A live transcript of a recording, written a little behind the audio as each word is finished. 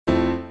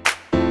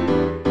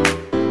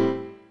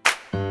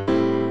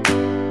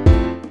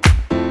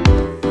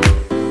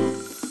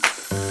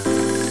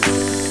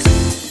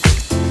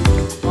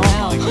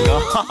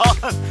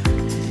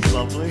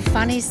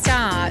funny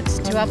start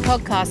to our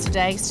podcast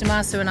today.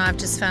 Tommaso and I have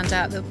just found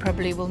out that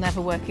probably will never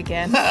work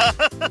again.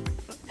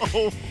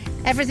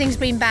 Everything's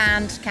been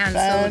banned,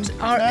 cancelled.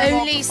 Our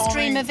only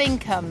stream of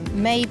income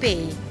may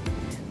be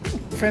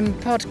from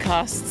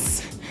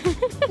podcasts.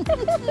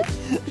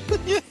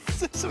 Yes,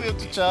 so we have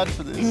to charge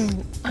for this.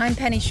 I'm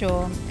Penny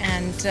Shaw,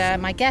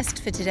 and my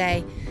guest for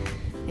today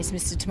is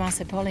Mr.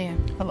 Tommaso Pollio.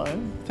 Hello,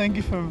 thank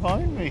you for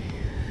inviting me.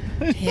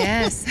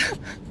 Yes.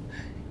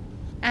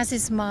 As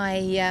is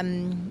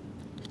my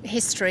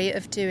history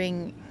of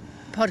doing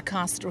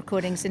podcast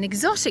recordings in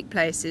exotic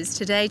places,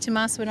 today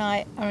Tommaso and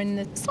I are in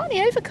the slightly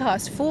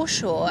overcast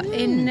foreshore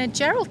in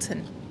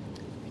Geraldton.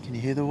 Can you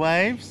hear the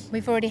waves?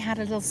 We've already had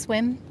a little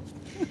swim.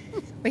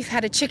 We've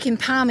had a chicken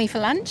palmy for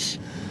lunch.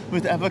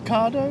 With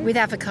avocado? With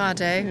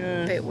avocado.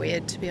 Yeah. A bit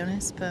weird, to be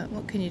honest, but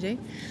what can you do?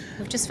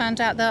 We've just found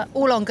out that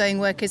all ongoing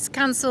work is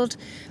cancelled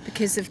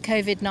because of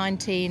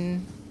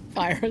COVID-19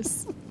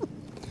 virus.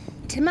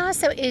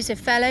 Tommaso is a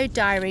fellow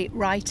diary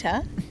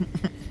writer.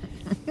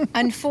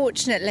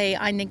 Unfortunately,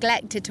 I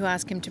neglected to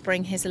ask him to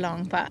bring his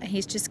along, but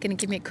he's just going to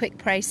give me a quick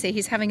précis.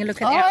 He's having a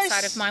look at the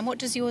outside of mine. What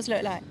does yours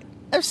look like?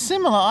 It's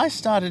similar. I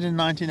started in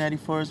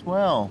 1984 as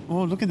well.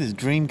 Oh, look at this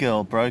Dream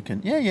Girl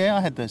broken. Yeah,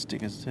 I had those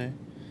stickers too.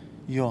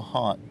 You're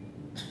hot.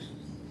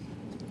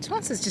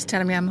 Tommaso's just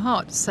telling me I'm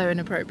hot. So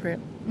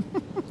inappropriate.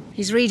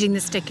 He's reading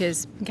the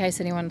stickers in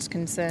case anyone's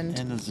concerned.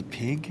 And there's a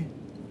pig.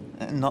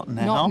 Not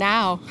now. Not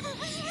now.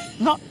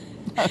 Not.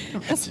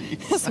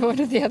 So what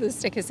do the other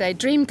stickers say?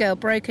 Dream girl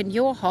broken,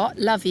 you're hot,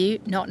 love you,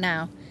 not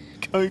now.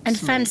 Coax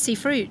And me. fancy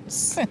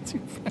fruits. Fancy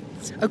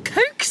fruits. Oh,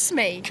 coax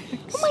me.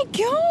 Oh my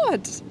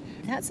God.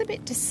 That's a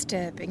bit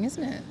disturbing,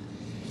 isn't it?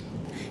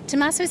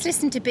 Tommaso's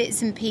listened to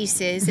bits and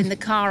pieces in the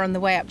car on the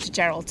way up to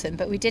Geraldton,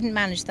 but we didn't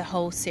manage the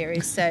whole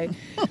series, so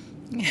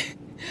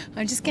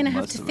I'm just going to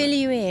have to fill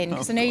you in,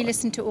 because I know you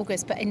listened to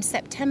August, but in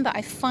September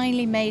I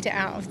finally made it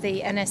out of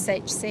the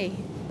NSHC.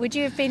 Would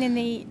you have been in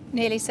the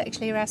Nearly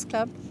Sexually Harassed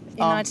Club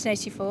in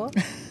 1984?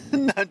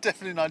 No,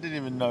 definitely not. I didn't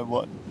even know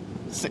what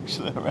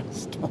sexual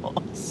harassed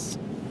was.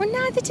 Well,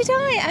 neither did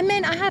I. I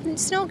meant I hadn't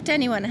snogged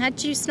anyone.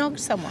 Had you snogged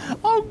someone?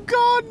 Oh,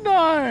 God,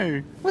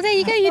 no. Well, there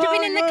you go. You'd have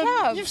been in the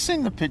club. You've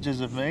seen the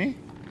pictures of me.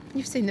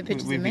 You've seen the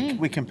pictures of me.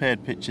 We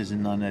compared pictures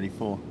in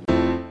 1984.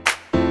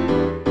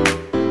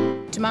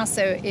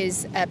 Tommaso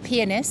is a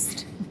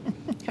pianist.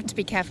 You have to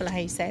be careful how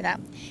you say that.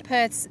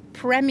 Perth's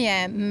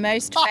premier,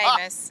 most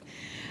famous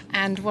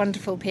and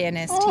wonderful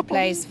pianist. He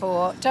plays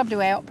for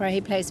WA Opera,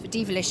 he plays for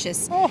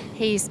Divalicious.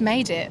 He's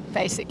made it,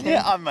 basically.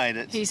 Yeah, I made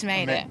it. He's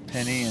made I it. met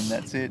Penny, and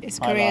that's it. His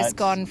career's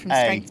gone from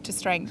strength to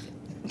strength.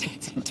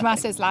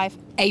 Tommaso's life,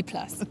 A+.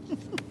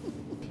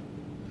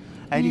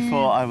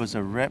 84, I was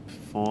a rep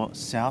for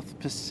South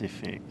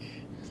Pacific.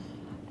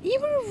 You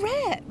were a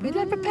rep with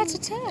Le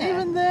Repetiteur.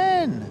 Even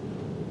then.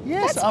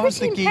 Yes, That's I was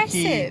the pretty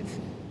geeky. impressive.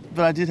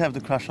 But I did have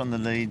the crush on the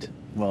lead.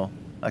 Well,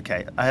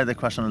 okay, I had the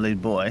crush on the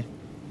lead boy.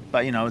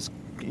 But, I was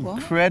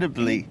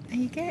incredibly... Are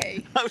you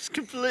gay? I was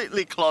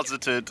completely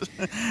closeted.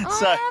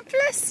 Oh,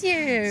 bless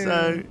you.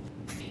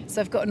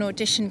 So I've got an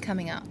audition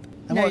coming up.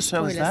 And No what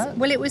show was spoilers. that?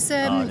 Well, it was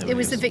there it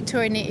was it a is.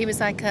 Victorian. It was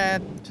like a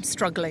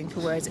struggling for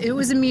words. It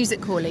was a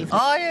music hall even.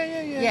 Oh,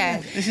 yeah.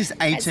 This is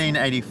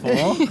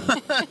 1884.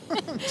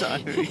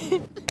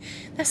 Diary.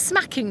 The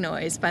smacking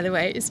noise, by the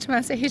way, is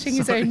Tommaso hitting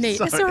his own knee.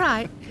 It's sorry. all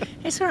right.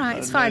 It's all right.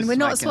 It's No fine. We're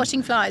not smacking.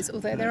 swatting flies,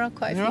 although there are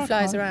quite a There few are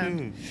flies quite a around.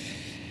 few.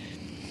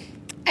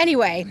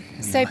 Anyway,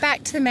 so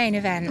back to the main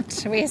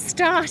event. We are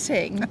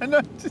starting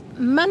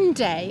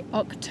Monday,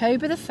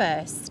 October the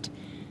 1st,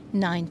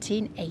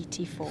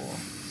 1984.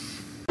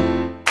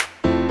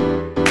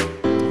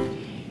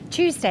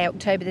 Tuesday,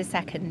 October the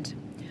 2nd.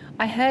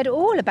 I heard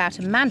all about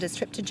Amanda's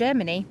trip to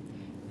Germany.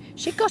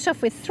 She got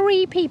off with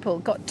 3 people,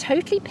 got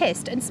totally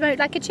pissed and smoked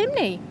like a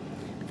chimney.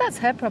 But that's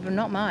her problem,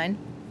 not mine.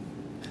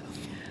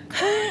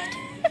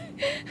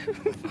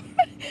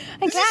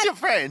 Is this your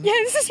friend? Yeah,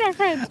 this is my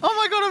friend. Oh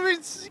my God,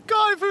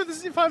 God,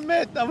 if I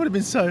met, I would have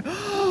been so...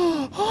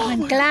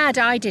 I'm glad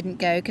I didn't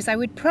go, because I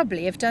would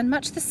probably have done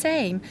much the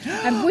same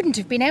and wouldn't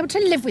have been able to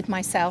live with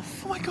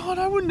myself. Oh my God,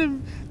 I wouldn't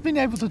have been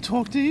able to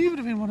talk to you. You would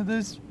have been one of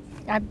those...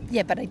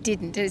 Yeah, but I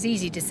didn't. It was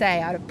easy to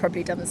say. I'd have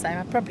probably done the same.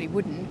 I probably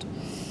wouldn't.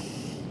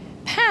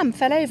 Pam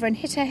fell over and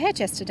hit her head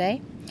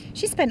yesterday.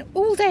 She spent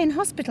all day in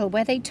hospital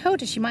where they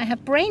told her she might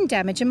have brain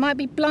damage and might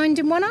be blind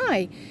in one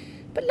eye.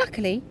 But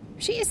luckily,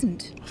 she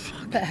isn't.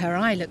 But her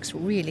eye looks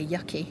really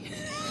yucky.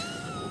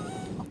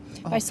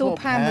 I saw poor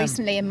Pam Pam.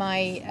 recently in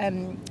my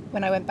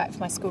when I went back for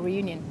my school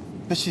reunion.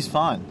 But she's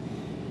fine.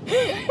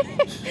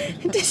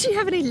 Did she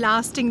have any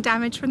lasting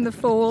damage from the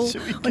fall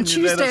Can you on let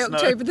Tuesday, us know?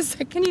 October the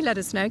 2nd? Can you let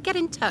us know? Get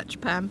in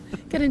touch, Pam.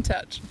 Get in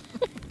touch.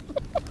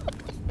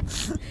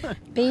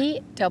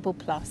 B double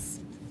plus.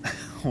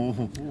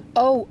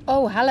 Oh,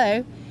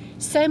 hello.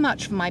 So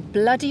much for my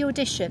bloody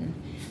audition.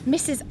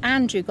 Mrs.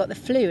 Andrew got the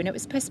flu and it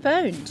was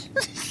postponed.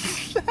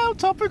 How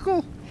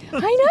topical. I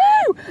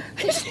know!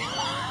 It's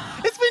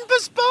been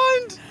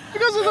postponed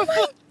because of the... Oh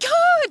my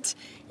God!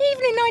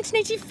 Even in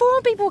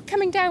 1984, people were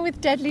coming down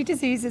with deadly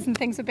diseases and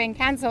things were being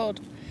cancelled.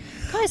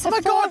 God, it's Oh a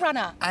my God.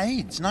 forerunner.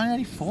 AIDS,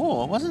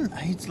 1984. Wasn't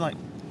AIDS like...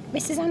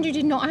 Mrs. Andrew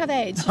did not have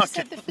AIDS. She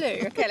said the flu.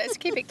 Okay, let's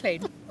keep it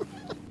clean.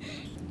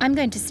 I'm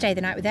going to stay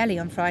the night with Ellie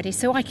on Friday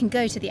so I can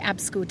go to the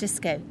Ab School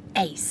disco.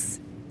 Ace.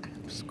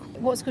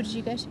 What school did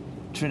you go to?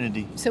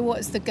 Trinity. So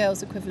what's the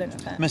girls' equivalent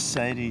of that?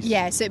 Mercedes.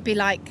 Yeah, so it'd be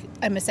like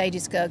a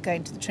Mercedes girl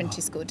going to the Trinity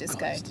School disco.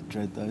 God, I used to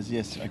dread those.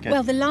 Yes, okay.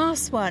 Well, the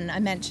last one I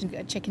mentioned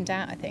got chickened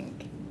out, I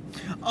think.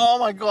 Oh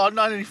my God,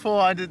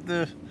 1984, I did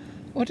the...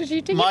 What did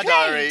you do? My You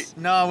diary. played?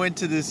 No, I went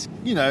to this,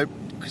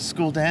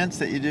 school dance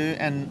that you do,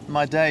 and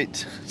my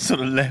date sort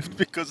of left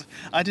because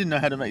I didn't know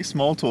how to make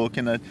small talk,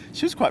 and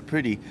she was quite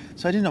pretty,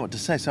 so I didn't know what to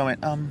say. So I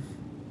went,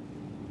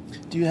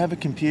 do you have a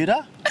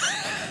computer?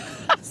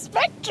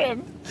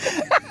 Spectrum.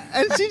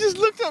 And she just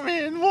looked at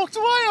me and walked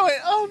away. I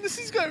went, oh, this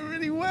is going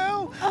really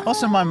well.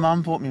 Also, my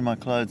mum bought me my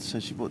clothes, so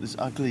she bought this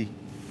ugly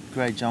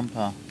grey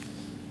jumper,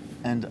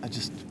 and I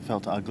just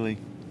felt ugly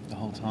the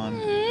whole time.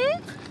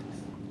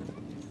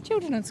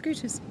 Children on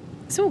scooters.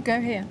 Let's all go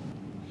here.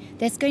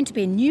 There's going to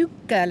be a new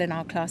girl in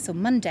our class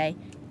on Monday.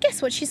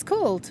 Guess what she's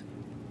called?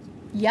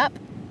 Yup.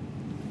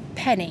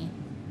 Penny.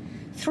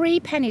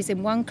 3 pennies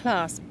in one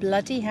class.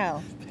 Bloody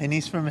hell.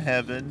 Pennies from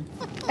heaven.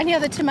 Any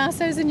other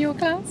Tommasos in your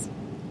class?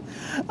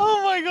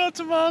 Oh my God,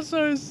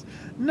 Tommasos.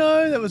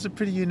 No, that was a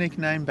pretty unique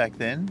name back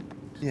then.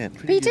 Yeah,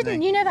 pretty But you unique.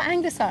 didn't. You never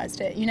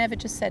anglicised it. You never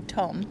just said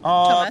Tom.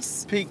 Oh,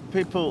 Thomas.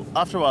 People,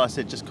 after a while I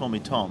said, just call me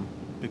Tom,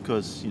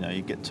 because,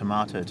 you get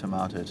tomato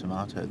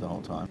the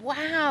whole time.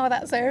 Wow,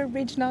 that's so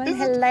original and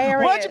Is it?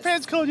 hilarious. Why'd your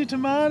parents call you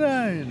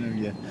tomato?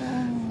 Yeah.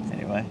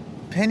 Anyway,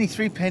 Penny,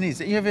 3 pennies.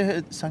 You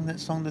ever sung that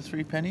song, The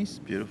 3 Pennies?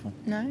 Beautiful.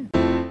 No.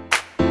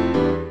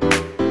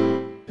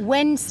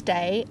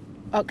 Wednesday,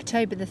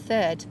 October the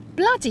 3rd.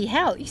 Bloody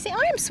hell. You see,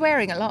 I am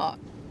swearing a lot.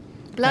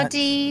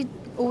 Bloody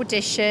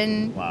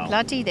audition. Wow.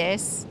 Bloody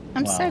this.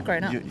 I'm so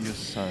grown up. You're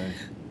so...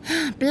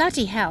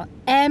 Bloody hell.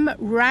 Em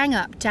rang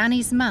up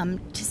Danny's mum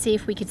to see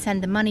if we could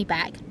send the money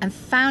back and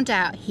found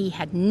out he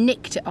had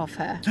nicked it off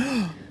her.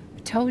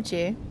 Told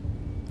you.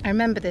 I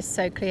remember this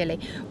so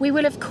clearly. We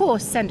will, of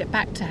course, send it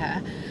back to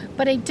her,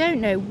 but I don't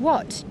know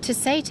what to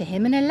say to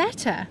him in a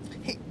letter.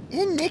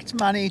 He nicked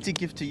money to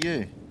give to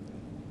you.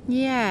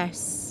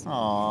 Yes.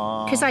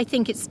 Aww. Because I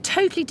think it's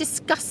totally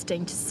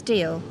disgusting to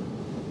steal.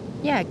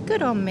 Yeah,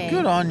 good on me.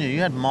 Good on you.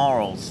 You had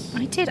morals.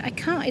 I did. I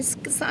can't.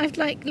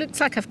 I've looks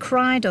like I've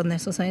cried on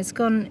this or something. It's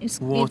gone. It's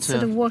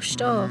sort of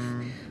washed off.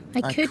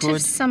 I could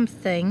have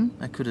something,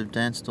 I could have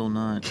danced all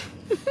night.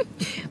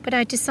 but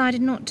I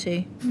decided not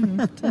to.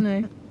 Don't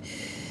know.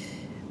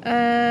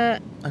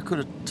 I could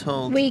have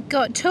told... We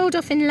got told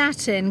off in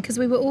Latin because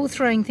we were all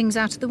throwing things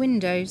out of the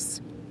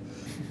windows.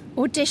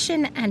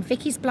 Audition and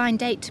Vicky's blind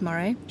date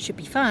tomorrow. Should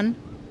be fun.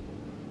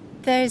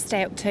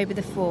 Thursday, October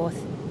the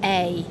 4th.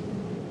 A.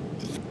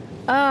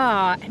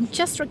 I'm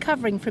just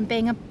recovering from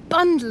being a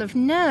bundle of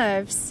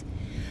nerves.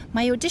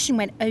 My audition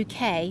went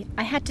okay.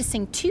 I had to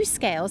sing 2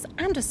 scales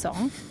and a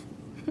song.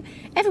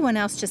 Everyone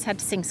else just had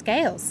to sing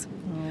scales.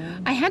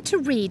 I had to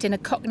read in a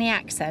Cockney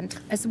accent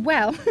as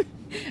well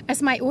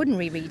as my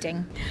ordinary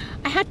reading.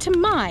 I had to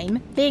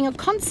mime being a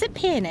concert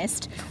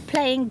pianist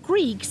playing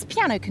Grieg's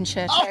piano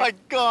concerto. Oh my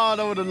God,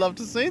 I would have loved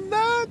to seen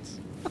that.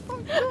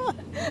 Oh God.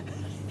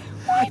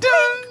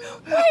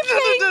 Why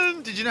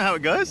playing? Did you know how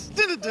it goes? No.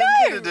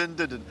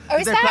 Did Oh,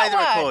 is they that play the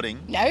one? recording?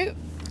 No.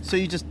 So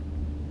you just...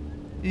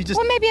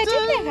 Well, maybe I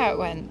did know how it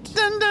went.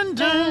 Dun, dun,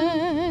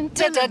 dun.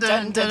 Dun, dun,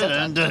 dun, dun,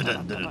 dun, dun,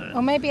 dun, dun.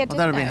 Or maybe I did Well,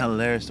 that would have been know.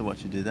 hilarious to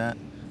watch you do that.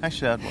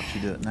 Actually, I'd watch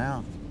you do it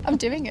now. I'm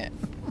doing it.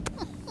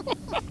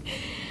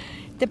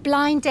 The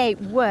blind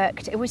date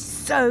worked. It was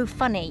so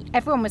funny.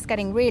 Everyone was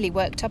getting really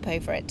worked up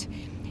over it.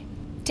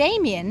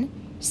 Damien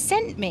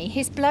sent me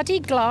his bloody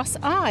glass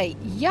eye.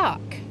 Yuck.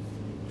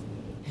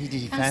 Did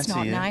he That's fancy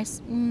not you?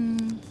 nice.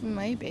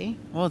 Maybe.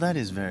 Well, that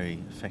is very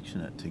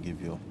affectionate to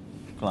give your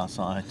glass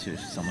eye to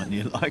someone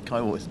you like. I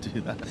always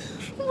do that.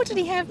 What did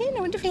he have in?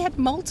 I wonder if he had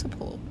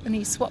multiple and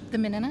he swapped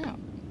them in and out.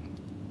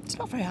 It's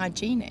not very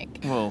hygienic.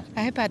 Well,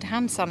 I hope I had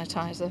hand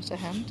sanitizer to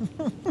hand.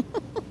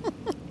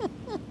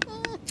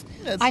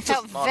 that's I just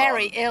felt not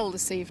very on. ill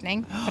this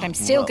evening, but I'm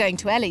still Well. going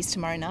to Ellie's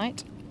tomorrow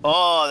night.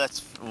 Oh,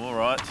 that's all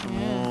right.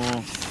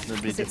 Oh,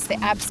 that'd be Because it's the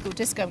different. Ab School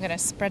disco, I'm going to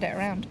spread it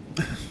around.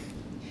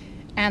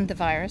 And the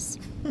virus.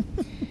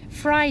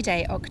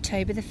 Friday,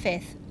 October the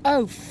 5th.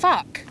 Oh,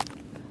 fuck.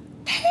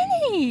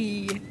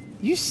 Penny!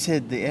 You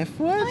said the F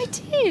word? I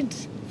did.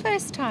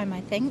 First time,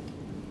 I think.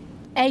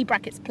 A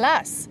brackets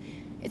plus.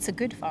 It's a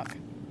good fuck.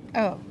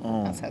 Oh,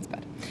 that sounds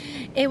bad.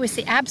 It was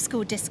the Ab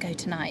School disco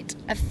tonight.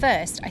 At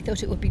first, I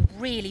thought it would be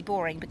really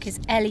boring because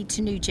Ellie,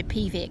 Tanuja,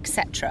 Peavy,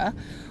 etc.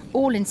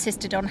 all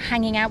insisted on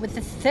hanging out with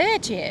the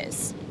 3rd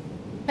years.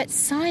 But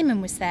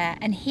Simon was there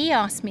and he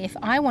asked me if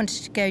I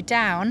wanted to go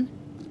down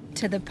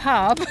to the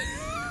pub.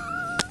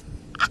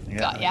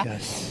 Got ya.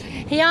 Yes.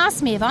 He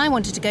asked me if I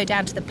wanted to go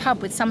down to the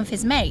pub with some of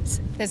his mates.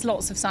 There's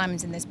lots of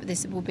Simons in this, but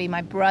this will be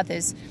my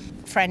brother's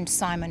friend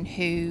Simon,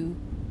 who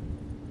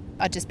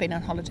I'd just been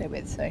on holiday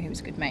with, so he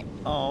was a good mate.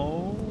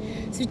 Oh.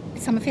 So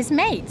some of his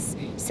mates.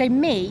 So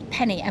me,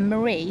 Penny and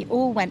Marie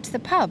all went to the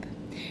pub.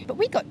 But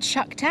we got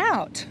chucked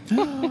out.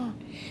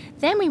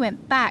 Then we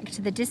went back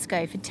to the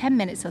disco for 10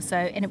 minutes or so,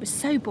 and it was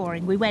so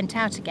boring we went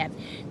out again.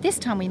 This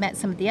time we met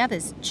some of the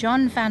others,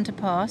 John van der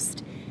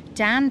Post,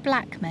 Dan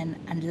Blackman,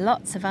 and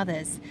lots of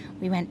others.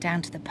 We went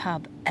down to the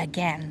pub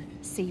again.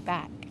 See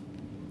back.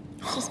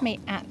 It's just me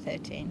at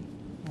 13.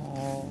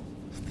 Oh,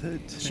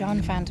 13.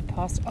 John van der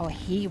Post. Oh,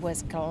 he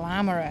was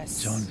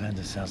glamorous. John van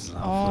der sounds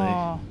lovely.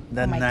 Oh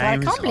my God. I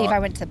can't believe I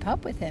went to the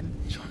pub with him.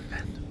 John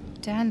van der.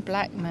 Dan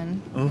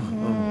Blackman.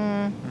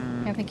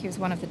 I think he was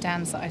one of the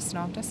Dans that I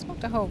snogged. I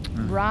snogged a whole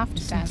raft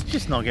of Dans.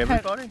 Just snog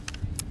everybody.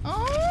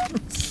 Oh,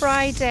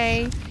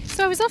 Friday.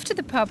 So I was off to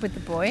the pub with the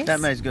boys. That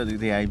mate's got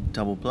the A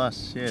double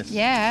plus, yes.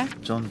 Yeah.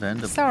 John van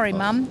der. Sorry,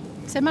 Mum.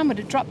 So Mum would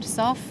have dropped us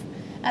off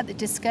at the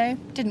disco.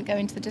 Didn't go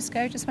into the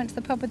disco, just went to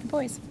the pub with the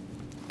boys.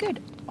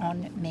 Good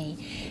on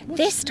me.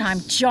 This time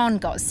John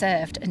got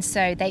served, and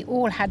so they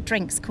all had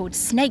drinks called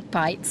snake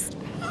bites.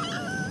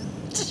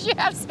 Did you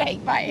have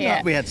snake bite here?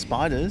 No, we had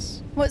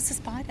spiders. What's a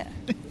spider?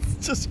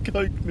 It's just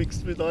Coke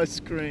mixed with ice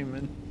cream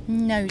and...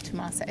 No,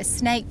 Tommaso. A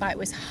snake bite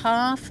was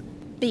half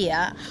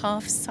beer,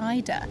 half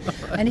cider.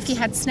 Right. And if you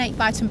had snake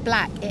bite and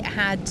black, it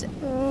had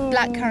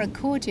blackcurrant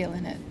cordial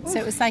in it. So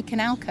it was like an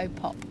Alco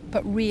pop,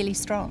 but really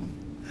strong.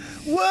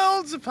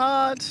 Worlds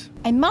apart.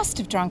 I must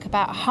have drunk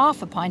about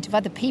half a pint of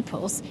other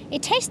people's.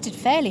 It tasted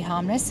fairly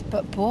harmless,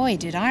 but boy,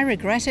 did I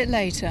regret it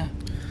later.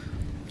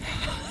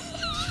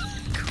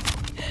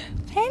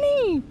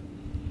 Penny!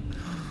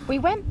 We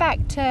went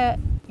back to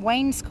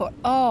Wainscott.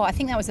 Oh, I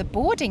think that was a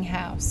boarding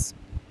house.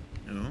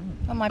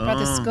 At my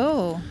brother's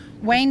school.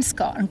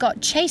 Wainscott, and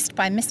got chased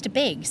by Mr.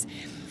 Biggs.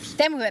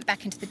 Then we went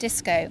back into the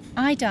disco.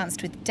 I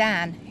danced with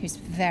Dan, who's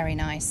very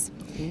nice.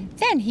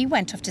 Then he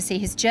went off to see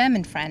his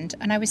German friend,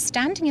 and I was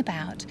standing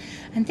about,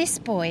 and this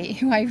boy,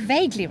 who I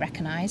vaguely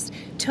recognised,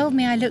 told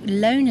me I looked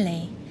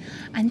lonely.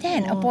 And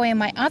then a boy on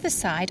my other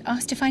side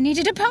asked if I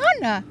needed a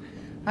partner.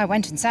 I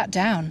went and sat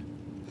down.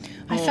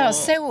 I felt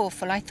so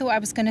awful, I thought I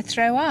was going to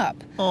throw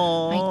up.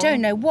 I don't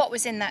know what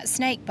was in that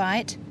snake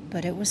bite,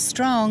 but it was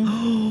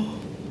strong.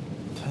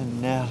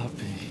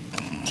 Penelope.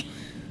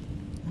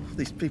 All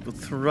these people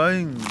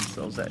throwing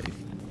themselves at you.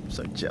 I'm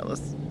so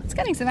jealous. It's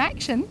getting some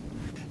action.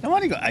 No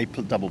wonder you got A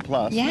double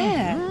plus.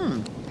 Yeah.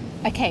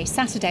 Okay,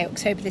 Saturday,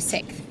 October the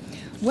 6th.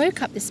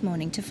 Woke up this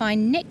morning to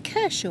find Nick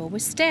Kershaw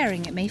was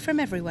staring at me from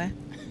everywhere.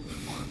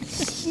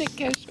 Nick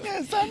Kershaw.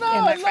 Yes, I know.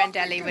 Yeah, my friend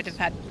Ellie would have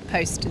had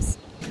posters.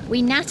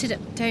 We nattered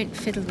it. Don't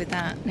fiddle with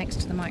that next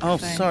to the microphone. Oh,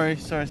 sorry.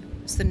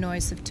 It's the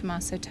noise of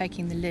Tommaso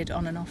taking the lid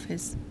on and off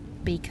his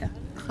beaker.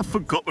 I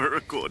forgot we're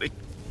recording.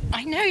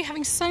 I know, you're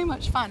having so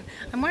much fun.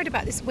 I'm worried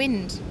about this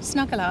wind.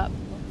 Snuggle up.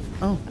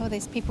 Oh,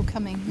 there's people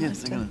coming.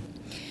 yes, they're gonna...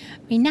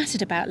 We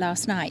nattered about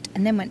last night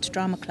and then went to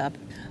drama club.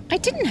 I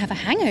didn't have a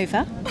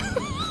hangover.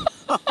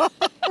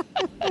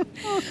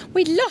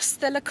 We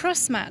lost the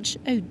lacrosse match.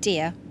 Oh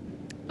dear.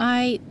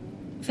 I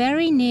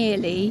very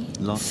nearly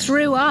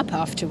threw up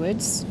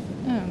afterwards.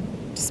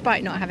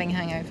 Despite not having a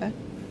hangover.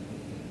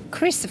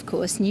 Chris, of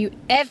course, knew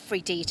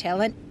every detail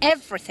and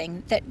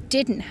everything that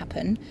didn't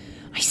happen.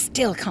 I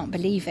still can't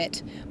believe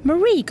it.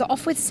 Marie got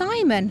off with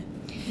Simon.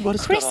 What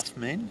does got off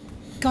mean?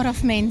 Got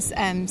off means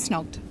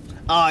snogged.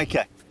 Oh,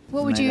 okay.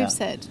 What would you have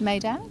said?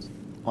 Made out?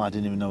 Well, I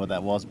didn't even know what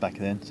that was back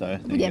then, so...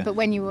 Yeah, but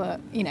when you were,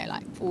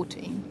 like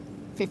 14,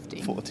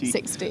 15,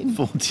 16,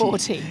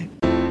 14.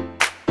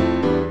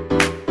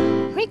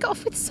 He got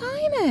off with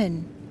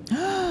Simon.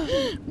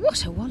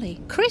 What a wally.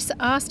 Chris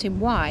asked him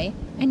why,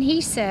 and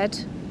he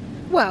said,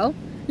 well,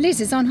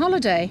 Liz is on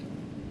holiday.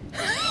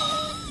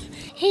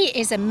 He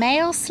is a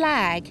male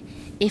slag,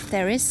 if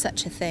there is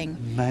such a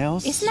thing. Male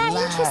slag? Isn't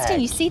that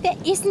interesting? You see, there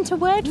isn't a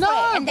word for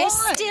it, and there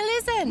still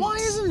isn't. Why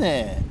isn't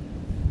there?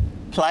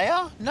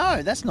 Player?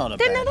 No, that's not a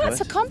bad No, that's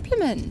word. a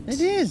compliment.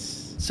 It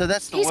is. So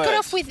that's the He's word. got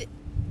off with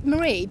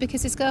Marie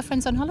because his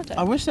girlfriend's on holiday.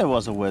 I wish there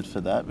was a word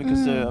for that,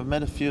 because I've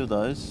met a few of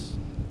those.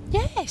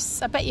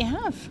 Yes, I bet you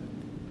have.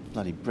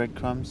 Bloody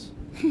breadcrumbs.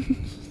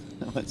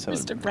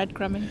 Mr.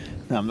 Breadcrumbing.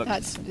 No, I'm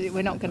not.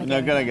 We're not going to go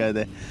Not going to go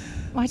there.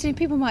 Why do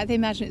people might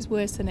imagine it's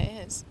worse than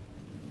it is?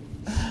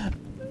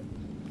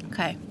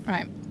 Okay,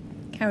 right.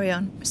 Carry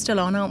on. We're still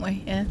on, aren't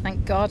we? Yeah,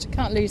 thank God.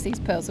 Can't lose these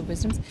pearls of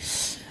wisdom.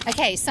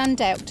 Okay,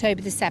 Sunday,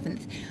 October the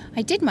 7th.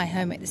 I did my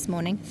homework this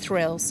morning.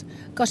 Thrills.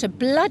 Got a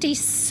bloody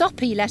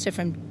soppy letter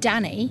from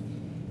Danny.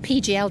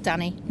 PGL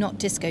Danny, not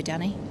Disco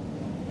Danny.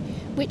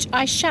 Which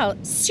I shall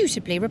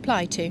suitably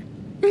reply to.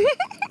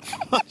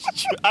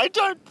 I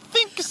don't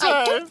think so.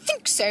 I don't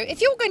think so.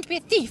 If you're going to be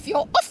a thief,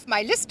 you're off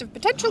my list of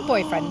potential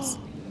boyfriends.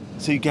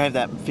 So you gave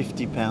that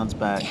 £50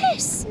 back?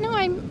 Yes. No,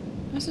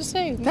 as I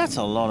say. That's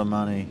a lot of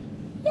money.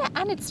 Yeah,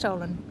 and it's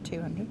stolen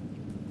 200.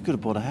 Could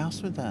have bought a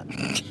house with that.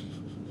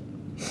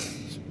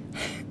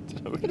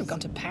 Could have gone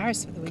to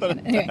Paris for the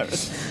weekend. Anyway,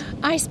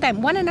 I spent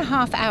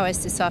 1.5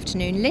 hours this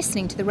afternoon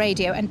listening to the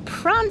radio and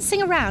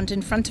prancing around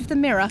in front of the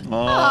mirror.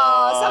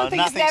 Oh, some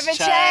things never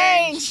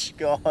change.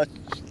 God.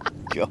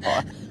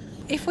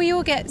 If we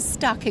all get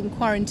stuck in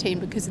quarantine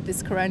because of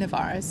this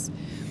coronavirus,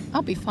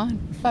 I'll be fine.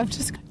 I've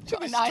just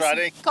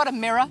got a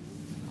mirror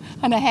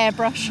and a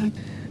hairbrush.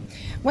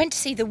 Went to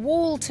see The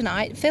Wall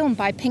tonight, filmed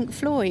by Pink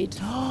Floyd. Do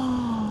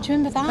you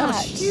remember that? That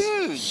was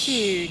huge.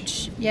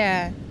 Huge,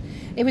 yeah.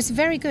 It was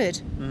very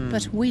good,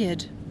 but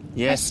weird.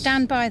 Yes. I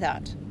stand by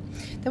that.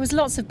 There was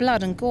lots of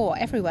blood and gore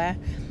everywhere.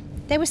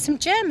 There were some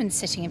Germans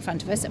sitting in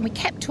front of us, and we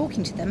kept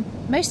talking to them,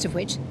 most of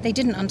which they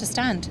didn't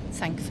understand,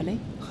 thankfully.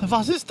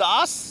 Was ist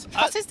das?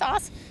 What is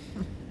that?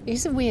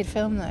 It's a weird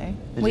film, though.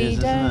 It We is,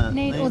 isn't don't it?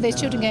 need all We those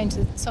children don't. going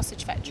to the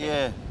sausage factory.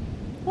 Yeah.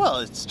 Well,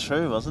 it's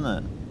true, wasn't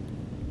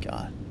it?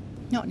 God.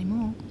 Not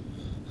anymore.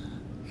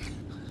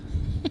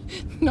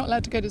 Not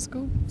allowed to go to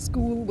school.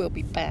 School will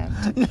be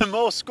banned. No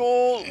more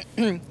school.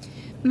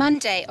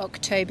 Monday,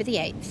 October the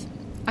 8th.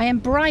 I am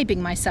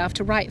bribing myself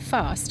to write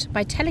fast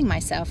by telling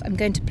myself I'm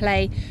going to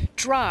play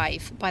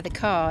Drive by the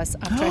Cars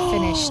after I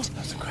finished.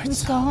 That's a great Who's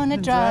song. gonna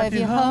drive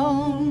you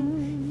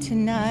home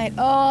tonight?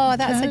 Oh,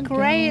 that's a Can't go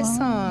great on.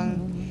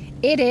 song.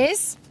 It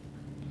is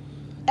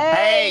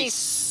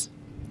Ace.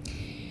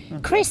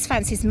 Chris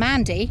fancies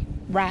Mandy,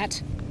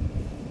 Rat.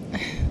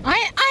 I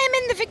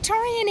am in the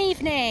Victorian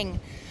evening.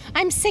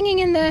 I'm singing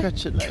in the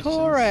Congratulations.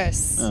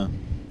 chorus. Oh.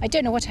 I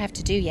don't know what I have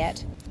to do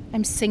yet.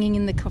 I'm singing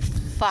in the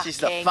fucking She's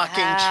the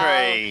fucking hell.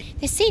 tree.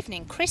 This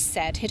evening, Chris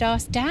said he'd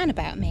asked Dan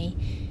about me.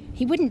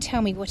 He wouldn't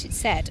tell me what it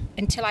said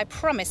until I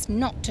promised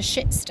not to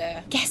shit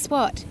stir. Guess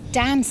what?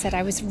 Dan said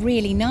I was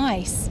really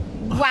nice.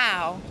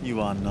 Wow.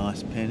 You are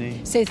nice, Penny.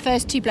 So the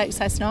first 2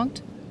 blokes I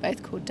snogged,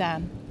 both called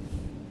Dan.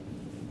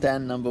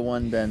 Dan number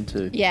 1, Dan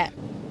 2. Yeah.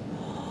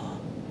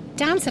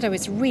 Dan said I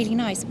was really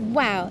nice.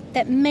 Wow,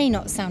 that may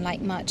not sound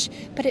like much,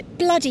 but it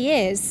bloody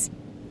is.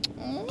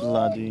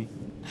 Bloody.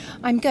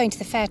 I'm going to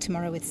the fair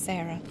tomorrow with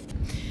Sarah.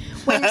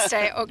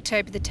 Wednesday,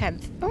 October the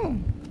 10th. Oh,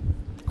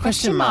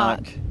 question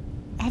mark.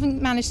 I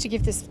haven't managed to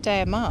give this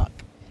day a mark.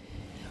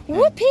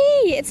 Whoopee!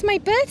 It's my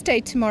birthday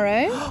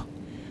tomorrow.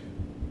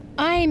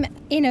 I'm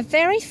in a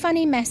very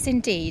funny mess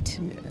indeed.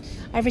 Yes.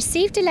 I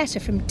received a letter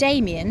from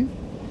Damien,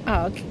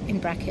 Ugg, in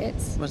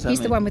brackets. What's that He's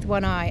the mean? one with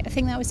one eye. I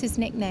think that was his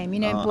nickname.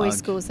 You know, in Oh, boys' Ugg.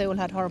 schools, they all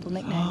had horrible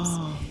nicknames.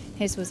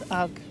 His was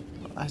Ugg.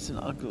 That's an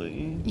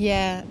ugly.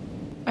 Yeah.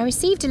 I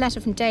received a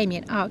letter from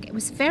Damien Ugg. It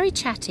was very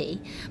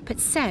chatty, but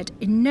said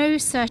in no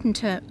uncertain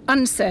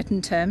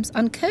terms.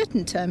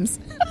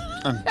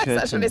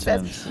 That's what it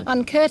says.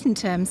 Uncurtained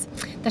terms,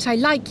 that I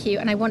like you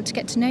and I want to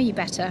get to know you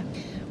better.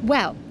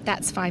 Well,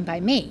 that's fine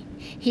by me.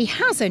 He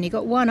has only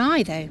got one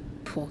eye, though.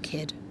 Poor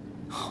kid.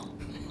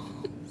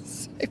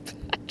 So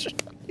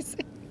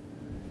patronising.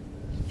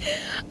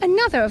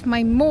 Another of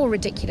my more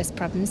ridiculous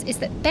problems is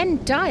that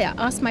Ben Dyer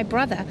asked my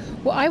brother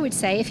what I would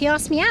say if he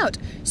asked me out.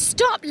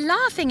 Stop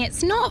laughing,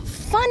 it's not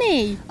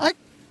funny. I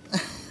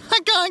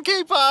can't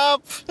keep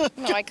up.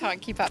 No, I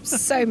can't keep up.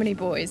 So many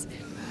boys.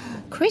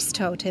 Chris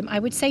told him I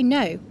would say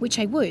no, which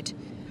I would.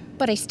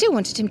 But I still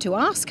wanted him to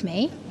ask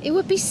me. It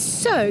would be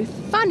so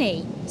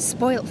funny.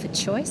 Spoilt for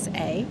choice,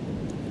 eh?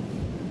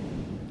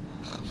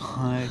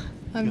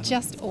 I'm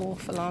just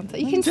awful, aren't I?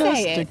 You can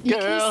Just say a it. You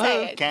girl can say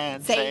who it.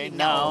 can't say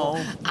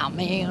no. I'm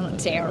in a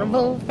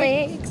terrible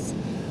fix.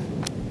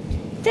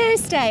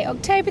 Thursday,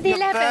 October the Your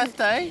 11th.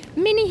 birthday?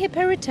 Mini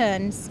Hippo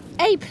returns.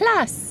 A+.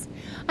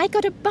 I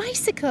got a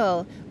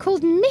bicycle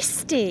called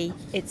Misty.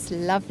 It's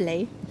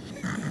lovely.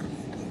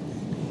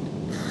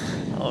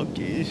 Oh,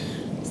 geez.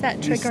 Is that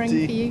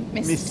triggering for you,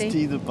 Misty?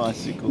 Misty the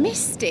bicycle.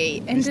 Misty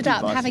ended Misty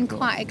up having bicycle.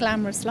 quite a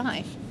glamorous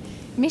life.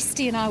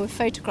 Misty and I were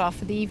photographed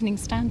for the Evening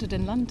Standard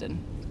in London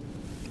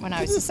when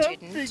I was a Does it have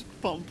student. big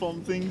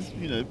pom-pom things,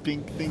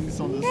 pink things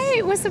on the... No,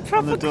 it was a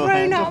proper door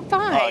grown-up handle?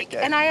 bike. Oh,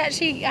 okay. And I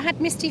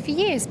had Misty for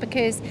years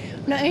because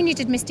not only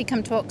did Misty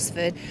come to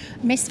Oxford,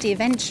 Misty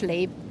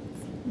eventually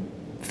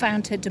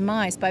found her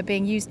demise by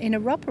being used in a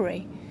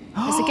robbery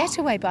as a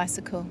getaway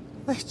bicycle.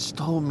 They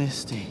stole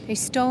Misty. They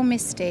stole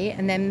Misty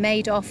and then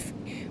made off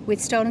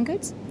with stolen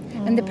goods.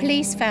 And the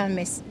police found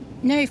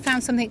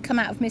found something come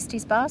out of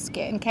Misty's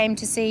basket and came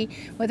to see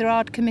whether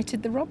I'd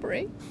committed the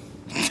robbery.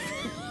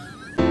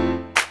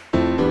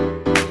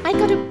 I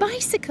got a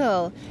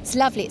bicycle. It's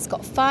lovely. It's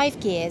got 5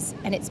 gears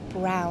and it's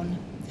brown.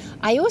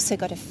 I also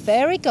got a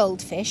furry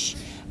goldfish,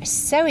 a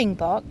sewing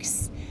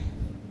box,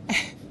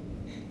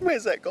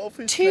 Where's that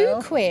goldfish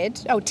 10 quid,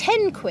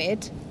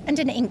 and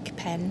an ink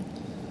pen.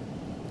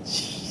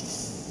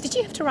 Did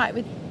you have to write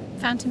with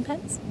fountain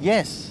pens?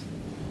 Yes.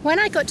 When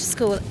I got to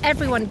school,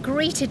 everyone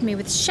greeted me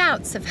with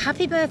shouts of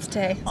happy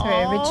birthday. It's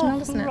very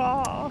original, isn't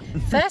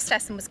it? First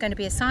lesson was going to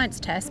be a science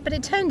test, but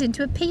it turned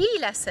into a PE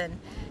lesson.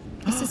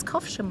 Mrs.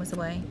 Coffsham was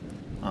away.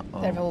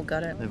 Uh-oh. They've all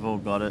got it. They've all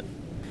got it.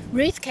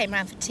 Ruth came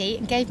round for tea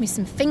and gave me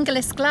some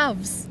fingerless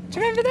gloves. Do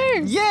you remember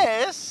those?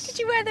 Yes. Did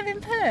you wear them in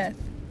Perth?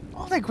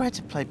 Oh, they're great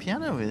to play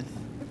piano with.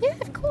 Yeah,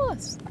 of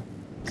course.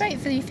 Great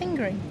for your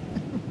fingering.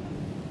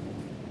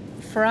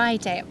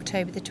 Friday,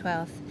 October the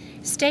 12th.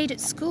 Stayed at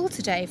school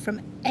today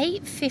from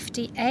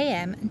 8:50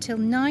 a.m. until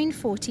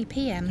 9:40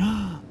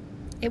 p.m.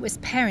 It was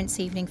parents'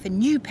 evening for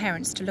new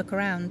parents to look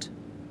around.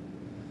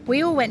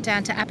 We all went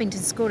down to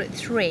Abington School at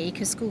 3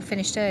 because school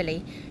finished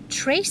early.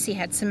 Tracy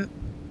had some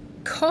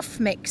cough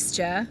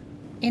mixture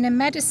in a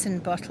medicine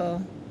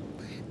bottle.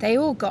 They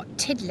all got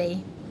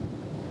tiddly.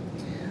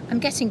 I'm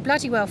getting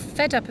bloody well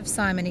fed up of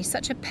Simon. He's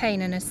such a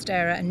pain and a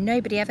stirrer and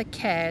nobody ever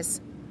cares.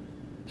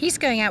 He's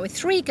going out with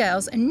 3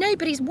 girls and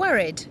nobody's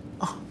worried.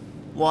 Oh,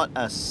 what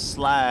a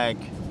slag.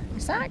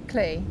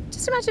 Exactly.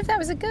 Just imagine if that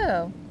was a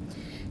girl.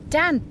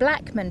 Dan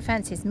Blackman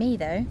fancies me,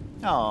 though.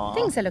 Aww.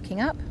 Things are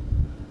looking up.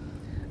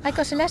 I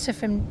got a letter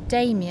from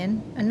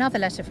Damien, another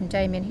letter from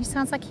Damien, who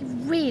sounds like he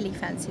really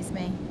fancies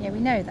me. Yeah, we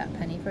know that,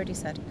 Penny. You've already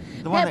said.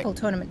 Netball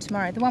tournament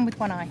tomorrow, the one with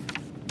one eye.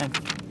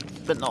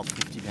 But not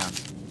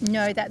 £50.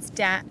 No, that's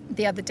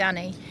the other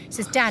Danny. It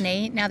says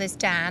Danny, now there's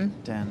Dan.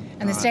 Dan.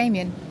 And there's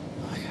Damien.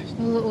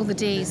 All the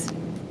Ds.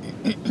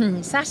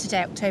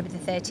 Saturday, October the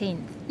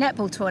 13th.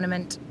 Netball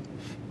tournament.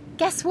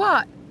 Guess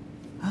what?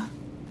 Huh?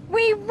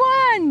 We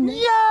won!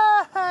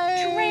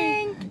 Yay!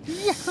 Drink!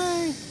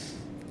 Yay!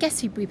 Guess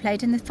who we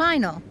played in the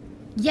final?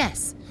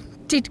 Yes,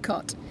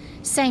 Didcot.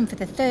 Same for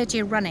the 3rd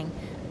year running.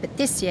 But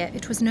this year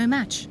it was no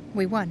match.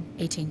 We won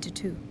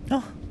 18-2.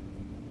 Oh.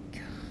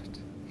 God.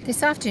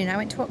 This afternoon I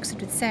went to Oxford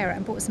with Sarah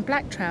and bought some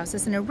black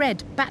trousers and a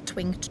red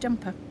bat-winged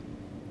jumper.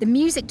 The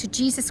music to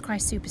Jesus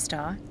Christ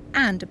Superstar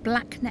and a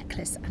black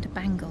necklace and a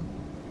bangle.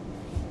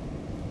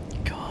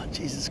 God,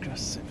 Jesus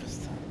Christ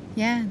Superstar.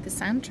 Yeah, the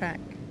soundtrack.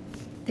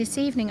 This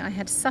evening I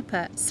had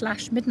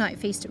supper/midnight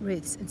feast at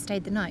Ruth's and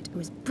stayed the night. It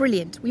was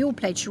brilliant. We all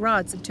played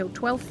charades until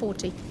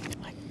 12:40.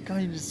 My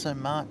God, you did so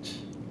much.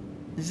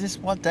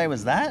 What day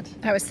was that?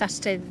 That was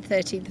Saturday the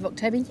 13th of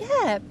October.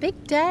 Yeah,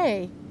 big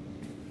day.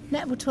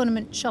 Netball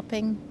tournament,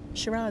 shopping,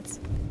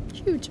 charades.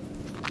 Huge.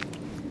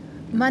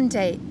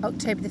 Monday,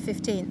 October the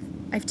 15th.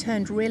 I've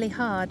turned really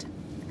hard.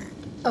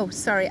 Oh,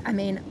 sorry, I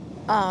mean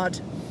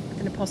hard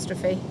with an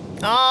apostrophe.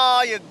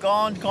 Oh, you're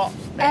gone.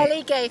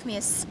 Ellie gave me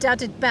a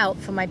studded belt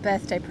for my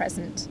birthday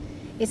present.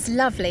 It's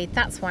lovely.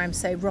 That's why I'm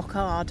so rock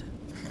hard.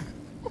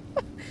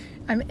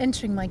 I'm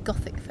entering my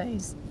gothic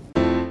phase.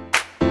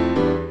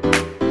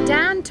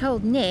 Dan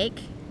told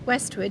Nick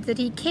Westwood that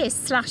he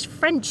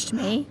kissed/Frenched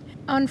me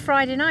on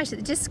Friday night at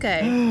the disco.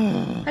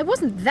 I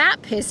wasn't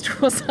that pissed,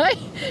 was I?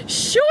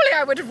 Surely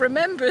I would have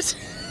remembered.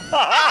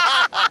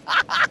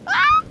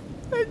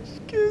 French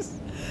kiss.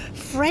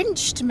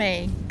 Frenched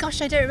me.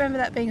 Gosh, I don't remember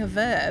that being a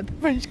verb.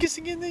 French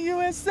kissing in the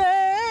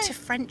USA. To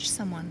French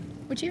someone.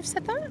 Would you have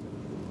said that? It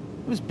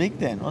was big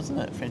then, wasn't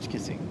it? French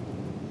kissing.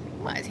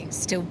 Well, I think it's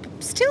still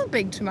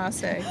big,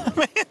 Tommaso.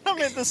 I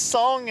mean the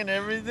song and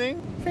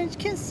everything. French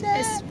kissing.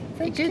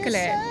 French Google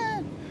kissing.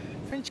 it.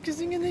 French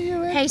kissing in the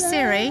USA. Hey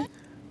Siri.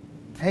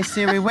 Hey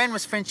Siri, when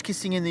was French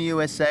kissing in the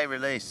USA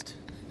released?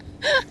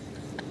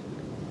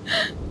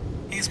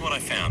 Here's what I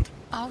found.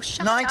 Oh,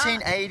 shut up.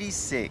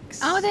 1986.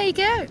 Oh, there you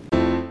go.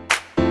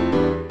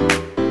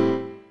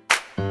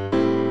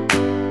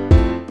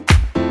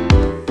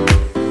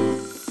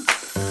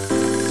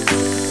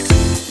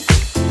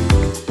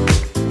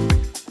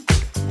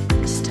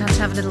 Just had to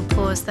have a little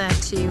pause there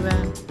to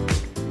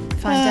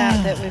find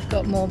out that we've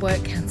got more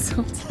work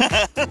cancelled.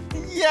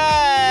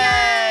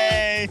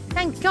 Yay!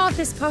 Thank God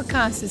this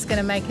podcast is going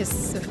to make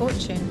us a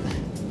fortune.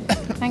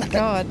 Thank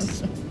God.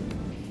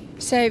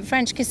 So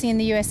French Kissing in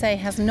the USA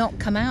has not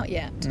come out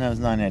yet. No, it was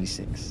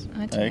 1986.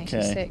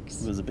 1986. Okay.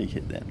 It was a big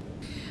hit then.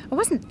 I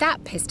wasn't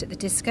that pissed at the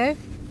disco.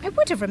 I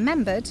would have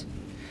remembered.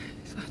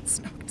 That's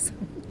not so.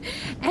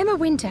 Emma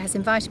Winter has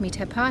invited me to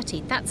her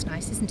party. That's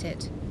nice, isn't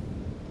it?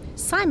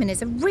 Simon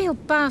is a real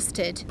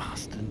bastard.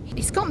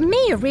 He's got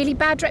me a really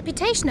bad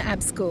reputation at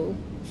Ab School.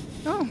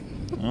 Oh.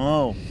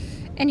 Oh.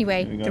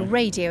 Anyway, There we go. the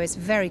radio is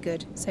very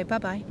good, so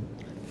bye-bye.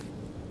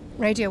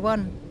 Radio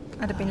 1,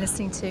 I'd have been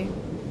listening to.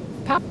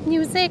 Pop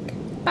music.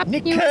 Pop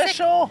Nick music.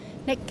 Kershaw.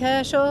 Nick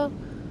Kershaw.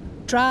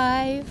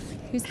 Drive.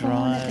 Who's the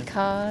one at the Drive.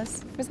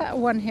 Cars? Was that a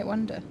one-hit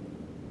wonder?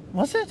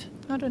 Was it?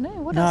 I don't know.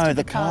 What else No, did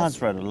the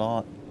Cars wrote a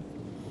lot.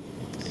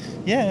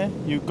 Yeah,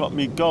 you got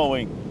me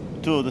going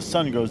till the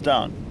sun goes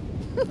down.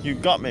 You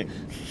got me.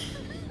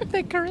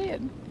 They're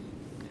Korean.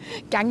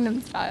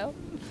 Gangnam Style.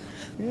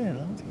 Yeah, I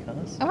love the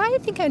Cars. Oh, I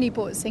think I only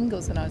bought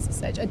singles when I was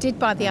this age. I did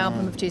buy the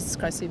album of Jesus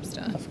Christ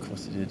Superstar. Of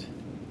course you did.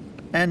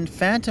 And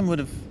Phantom would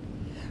have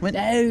went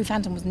No,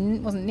 Phantom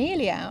wasn't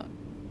nearly out.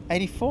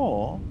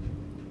 84.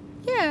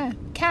 Yeah,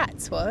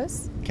 Cats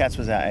was. Cats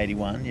was out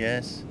 81,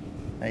 yes.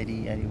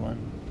 80, 81.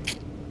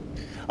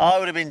 Oh, it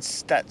would have been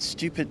that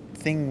stupid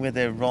thing where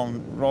they're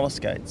roller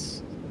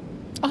skates.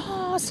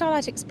 Oh,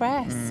 Starlight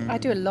Express. I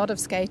do a lot of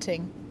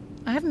skating.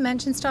 I haven't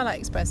mentioned Starlight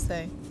Express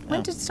though. When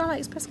Oh. did Starlight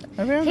Express go?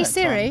 Around Hey that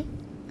Siri, time.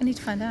 I need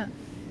to find out.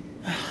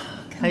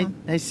 Come on.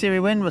 Hey Siri,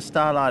 when was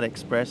Starlight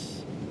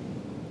Express?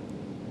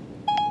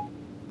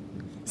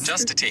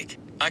 Just a tick.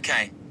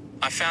 Okay,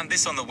 I found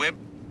this on the web.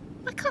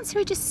 Why can't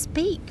Siri just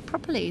speak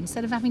properly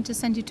instead of having to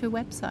send you to a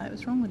website?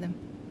 What's wrong with him?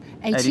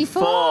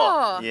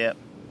 84! Yep.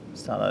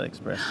 Starlight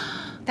Express.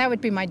 That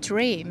would be my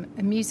dream,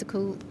 a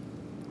musical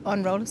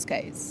on roller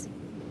skates.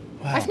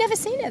 Wow. I've never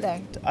seen it though.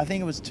 I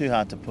think it was too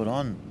hard to put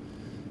on.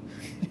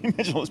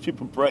 Imagine all those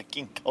people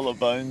breaking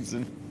collarbones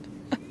and.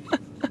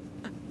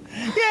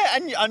 Yeah,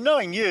 and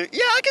knowing you,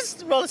 yeah, I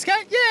can roller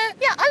skate. Yeah,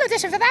 Yeah, I'll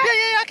audition for that.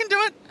 yeah, I can do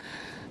it.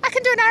 I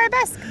can do an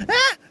arabesque.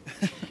 Ah!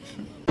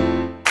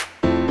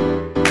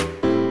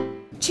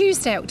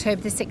 Tuesday,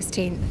 October the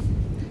 16th.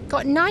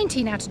 Got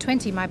 19 out of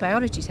 20 in my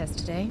biology test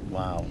today.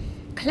 Wow.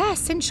 Claire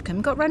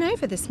Sinchcombe got run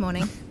over this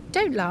morning.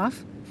 Don't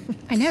laugh.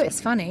 I know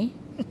it's funny.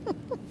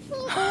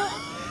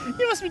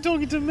 You must be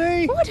talking to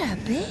me. What a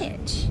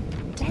bitch.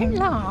 Don't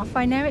laugh.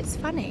 I know it's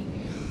funny.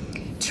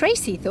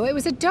 Tracy thought it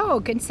was a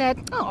dog and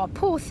said, "Oh,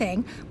 poor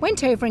thing."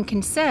 Went over in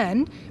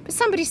concern, but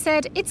somebody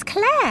said, "It's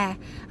Claire."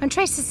 And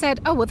Tracy said,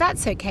 "Oh, well,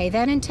 that's okay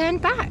then," and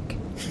turned back.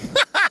 As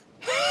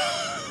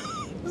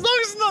long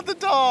as it's not the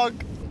dog.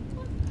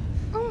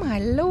 Oh, my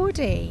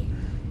lordy.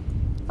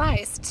 That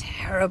is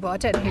terrible. I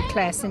don't know who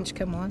Claire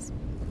Sinchcombe was.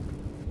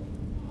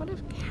 What a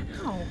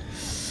cow.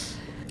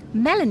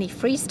 Melanie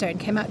Freestone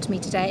came up to me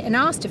today and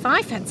asked if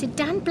I fancied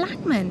Dan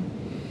Blackman.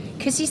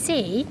 Because, you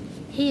see,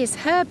 he is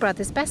her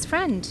brother's best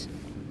friend.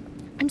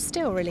 I'm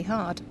still really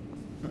hard.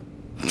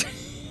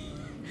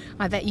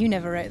 I bet you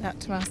never wrote that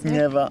to us.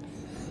 Never.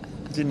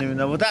 Didn't even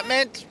know what that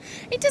meant.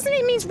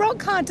 It means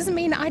rock hard. Doesn't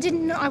mean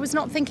I was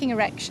not thinking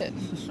erection.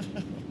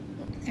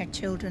 There are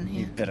children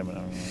here.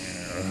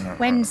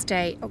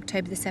 Wednesday,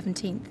 October the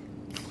 17th.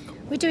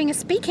 We're doing a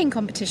speaking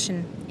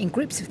competition in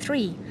groups of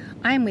 3.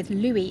 I am with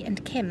Louis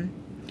and Kim.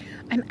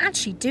 I'm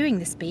actually doing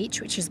the speech,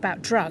 which is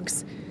about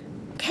drugs.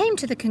 Came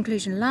to the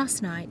conclusion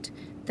last night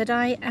that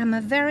I am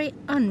a very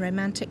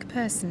unromantic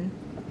person.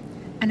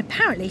 And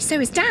apparently so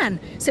is Dan,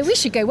 so we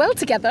should go well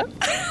together.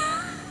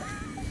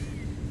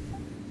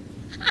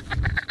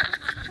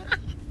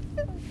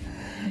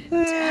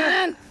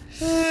 Dan!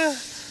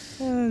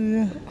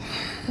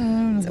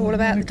 It's all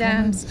about the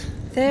Dans.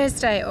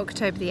 Thursday,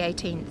 October the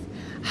 18th.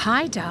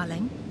 Hi,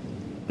 darling.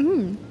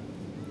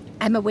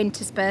 Emma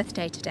Winter's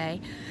birthday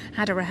today.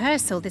 Had a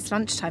rehearsal this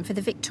lunchtime for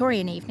the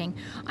Victorian evening.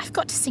 I've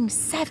got to sing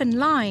 7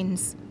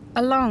 lines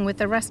along with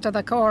the rest of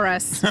the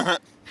chorus.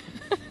 But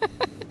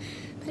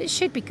it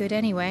should be good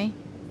anyway.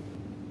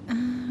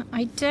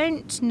 I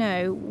don't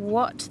know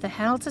what the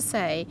hell to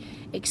say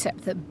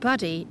except that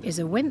Buddy is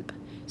a wimp,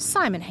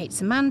 Simon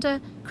hates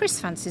Amanda, Chris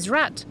fancies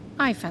Rat,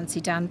 I fancy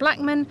Dan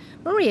Blackman,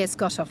 Maria's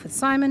got off with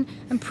Simon,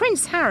 and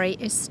Prince Harry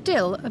is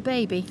still a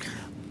baby.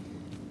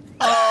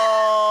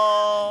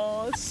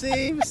 Oh,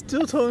 see, we're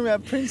still talking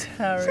about Prince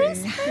Harry.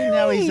 Prince Harry!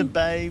 Now he's a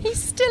babe.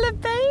 He's still a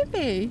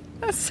baby.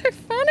 That's so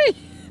funny.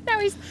 Now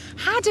he's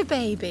had a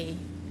baby.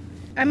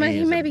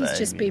 Maybe he's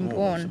just been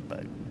born.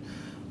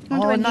 Oh,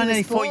 when he was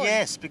 1984, born.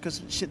 yes, because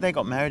they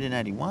got married in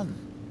 81.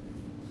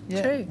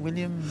 Yeah, True.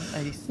 William,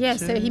 82. Yeah,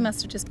 so he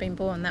must have just been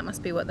born. That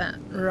must be what that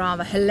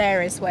rather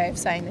hilarious way of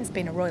saying there's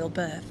been a royal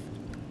birth.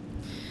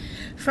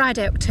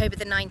 Friday, October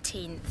the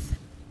 19th.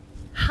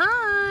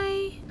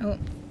 Hi. Oh,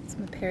 it's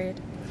my period.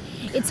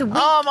 It's a week.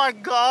 Oh my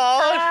God!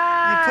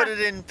 Ah. You put it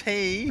in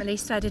P. At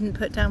least I didn't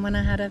put down when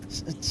I had a...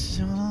 It's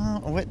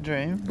a wet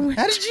dream.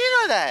 How did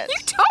you know that? You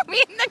told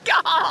me in the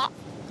car.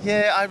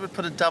 Yeah, I would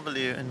put a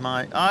W in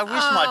my... I wish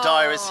my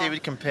diary was here.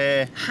 We'd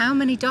compare How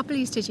many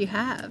W's did you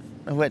have?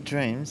 wet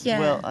dreams. Yeah.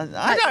 Well, I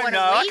Like don't one a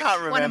know. I week?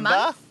 can't One a remember.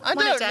 month? I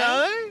One a don't day?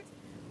 know.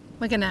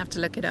 We're going to have to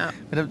look it up.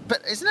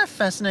 But isn't that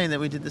fascinating that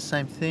we did the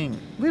same thing?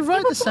 We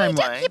wrote the same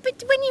way. Yeah,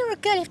 but when you're a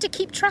girl, you have to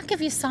keep track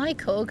of your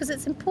cycle because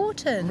it's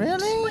important.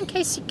 Really? In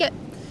case you get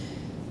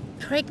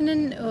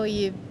pregnant or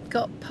you've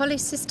got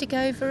polycystic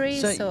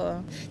ovaries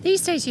or...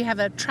 These days you have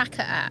a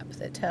tracker app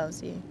that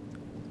tells you.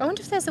 I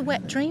wonder if there's a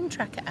wet dream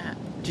tracker app.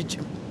 Did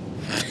you?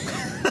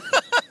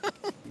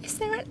 Is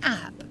there an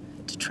app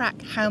to track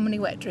how many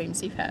wet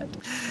dreams you've had?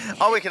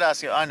 Oh, we could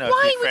ask you. I know a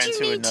Why few would friends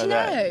you who need would to know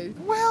that. know?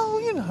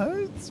 Well, you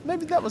know,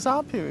 maybe that was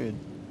our period.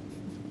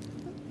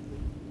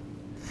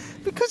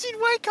 Because you'd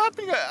wake up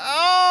and go,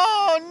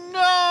 oh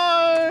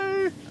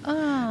no!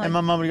 Oh, And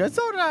my mum would go, it's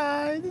all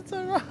right, it's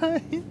all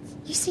right.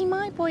 you see,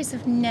 my boys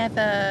have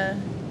never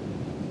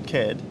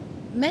Cared.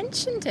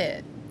 mentioned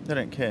it. They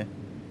don't care.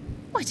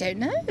 I don't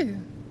know.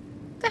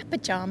 They have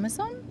pyjamas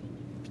on.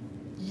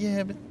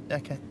 Yeah, but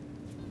okay.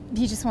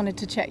 You just wanted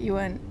to check you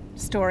weren't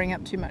storing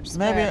up too much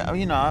sperm. Maybe,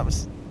 you know, I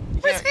was...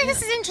 Well, yeah,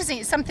 this is interesting.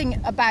 It's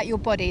something about your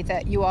body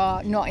that you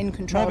are not in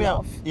control maybe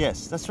of.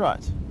 yes, that's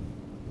right.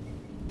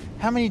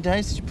 How many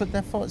days did you put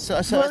that for? So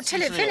Well, it's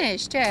till it usually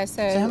finished, yeah.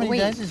 So, how a many week.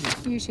 days is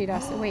it? Usually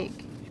lasts a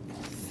week.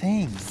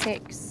 Thing.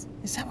 6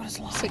 Is that what it's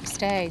like? 6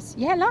 days.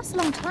 Yeah, it lasts a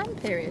long time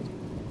period.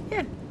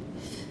 Yeah.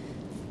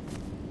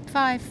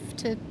 5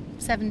 to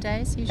 7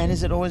 days usually. And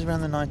is it always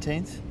around the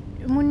 19th?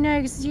 Well, no,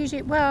 because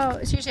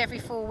it's usually every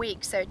 4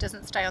 weeks, so it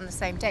doesn't stay on the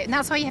same date. And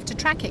that's why you have to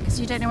track it, because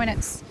you don't know when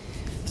it's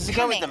Does it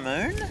go with the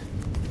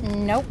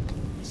moon? Nope.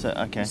 So,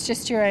 okay. It's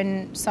just your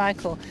own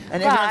cycle.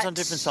 And everyone's on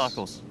different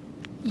cycles.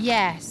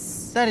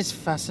 Yes. That is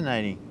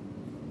fascinating.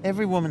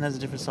 Every woman has a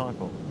different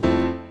cycle.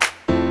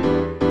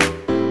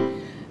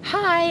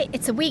 Hi,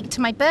 it's a week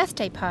to my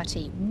birthday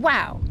party.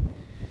 Wow.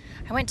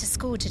 I went to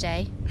school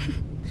today.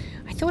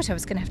 I thought I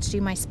was going to have to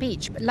do my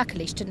speech, but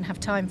luckily she didn't have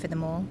time for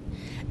them all.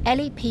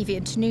 Ellie, Peavy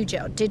and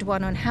Tanuja did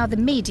one on how the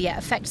media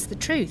affects the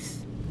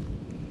truth.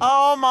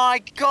 Oh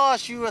my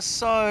gosh, you are It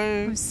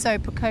so... was so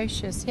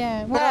precocious,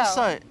 yeah. But Well,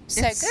 also, so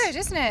it's- good,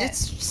 isn't it?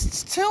 It's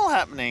still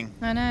happening.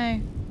 I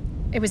know.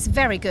 It was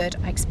very good.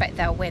 I expect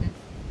they'll win.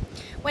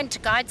 Went to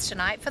Guides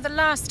tonight for the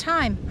last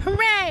time.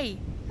 Hooray!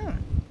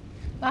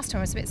 Last time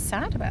I was a bit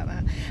sad about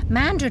that.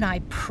 Manda and I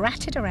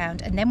prattted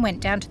around and then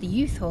went down to the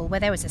youth hall where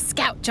there was a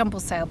scout jumble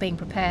sale being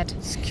prepared.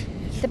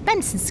 The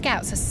Benson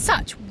Scouts are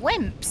such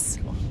wimps.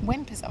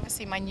 Wimp is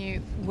obviously my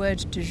new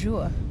word du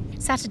jour.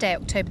 Saturday,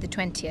 October the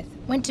 20th.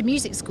 Went to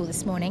music school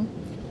this morning.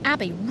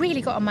 Abby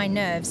really got on my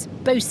nerves,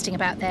 boasting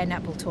about their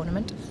netball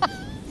tournament.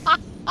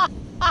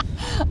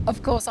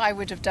 Of course, I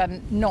would not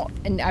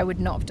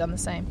have done the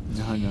same.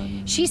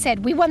 No. She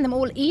said, we won them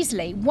all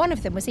easily. One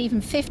of them was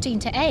even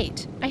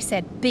 15-8. I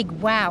said, big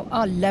wow,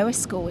 our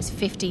lowest score was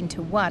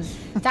 15-1.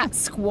 That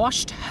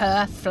squashed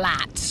her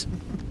flat.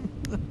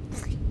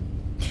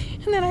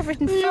 And then I've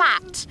written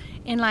flat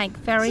in like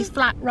very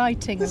flat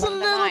writing. There's a along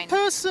the little line.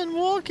 person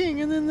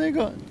walking and then they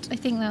got... I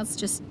think that's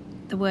just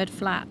the word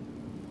flat,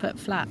 but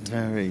flat.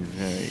 Very,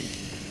 very...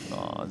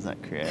 Oh, is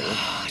that creative?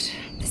 God.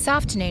 This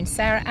afternoon,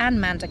 Sarah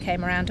and Manda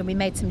came around and we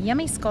made some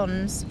yummy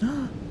scones.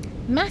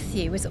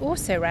 Matthew was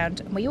also around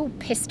and we all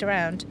pissed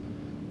around.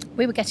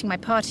 We were getting my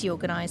party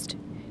organised.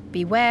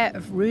 Beware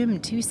of room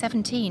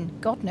 217.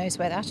 God knows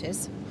where that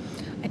is.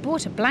 I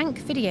bought a blank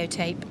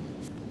videotape.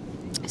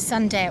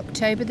 Sunday,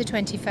 October the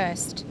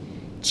 21st.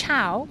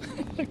 Chow.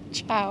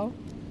 Chow.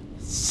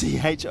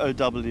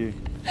 C-H-O-W.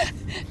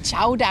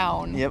 Chow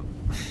down. Yep.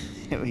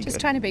 Here we Just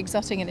go. trying to be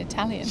exotic in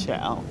Italian.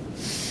 Ciao.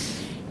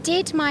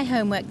 Did my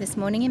homework this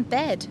morning in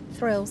bed.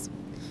 Thrills.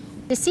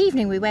 This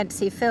evening we went to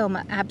see a film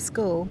at Ab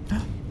School.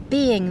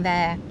 Being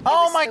There.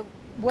 Oh It was my the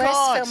worst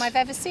God. film I've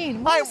ever seen.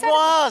 I What that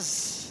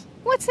was!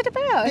 about? What's it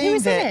about? Who Being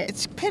was There. in it?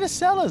 It's Peter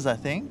Sellers, I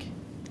think.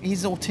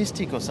 He's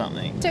autistic or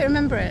something. Don't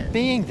remember it.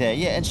 Being There,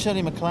 yeah, and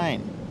Shirley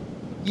MacLaine.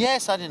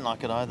 Yes, I didn't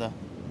like it either.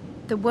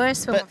 The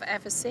worst film But- I've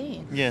ever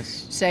seen.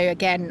 Yes. So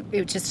again,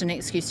 it was just an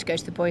excuse to go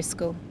to the boys'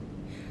 school.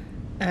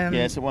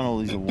 Yes, it won all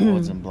these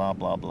awards and blah,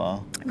 blah,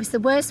 blah. It was the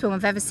worst film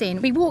I've ever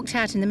seen. We walked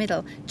out in the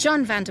middle.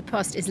 John van der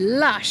Post is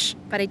lush,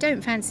 but I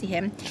don't fancy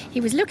him.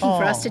 He was looking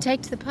for us to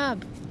take to the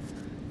pub.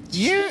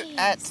 You Jeez.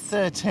 at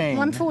 13.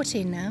 Well, I'm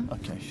 14 now.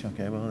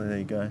 Okay, well, there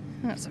you go.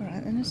 That's all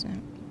right then, isn't it?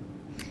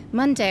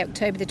 Monday,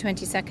 October the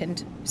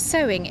 22nd.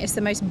 Sewing is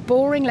the most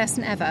boring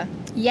lesson ever.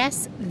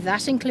 Yes,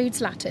 that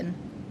includes Latin.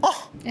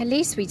 Oh, At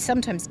least we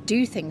sometimes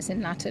do things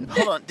in Latin.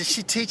 hold on. Did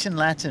she teach in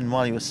Latin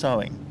while you were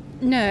sewing?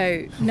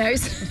 No.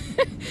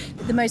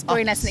 It's the most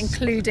boring lesson,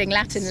 including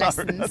Latin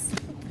Sorry. lessons.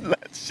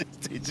 She's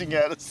teaching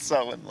how to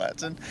sew in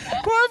Latin.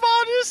 Quo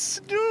vadis,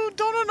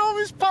 dona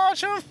nobis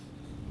pacem.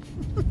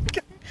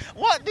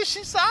 What did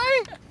she say?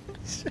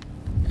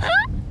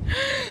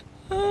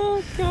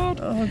 Oh, God.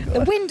 Oh, God.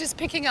 The wind is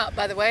picking up,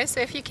 by the way, so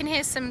if you can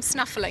hear some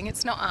snuffling,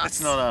 it's not us.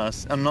 It's not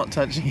us. I'm not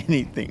touching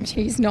anything.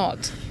 She's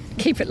not.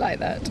 Keep it like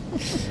that.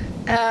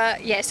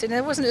 Yes, and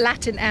there wasn't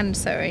Latin and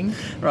sewing.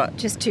 Right.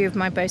 Just two of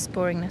my most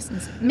boring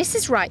lessons.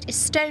 Mrs. Wright is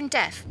stone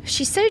deaf.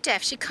 She's so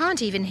deaf she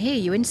can't even hear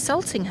you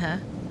insulting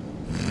her.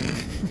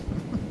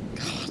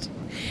 God.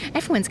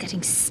 Everyone's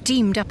getting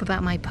steamed up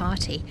about my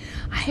party.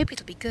 I hope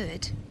it'll be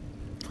good.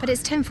 But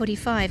it's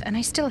 10:45 and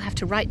I still have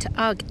to write to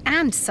Ugg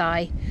and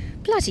Cy.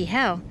 Bloody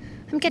hell.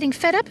 I'm getting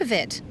fed up of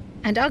it.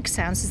 And Ugg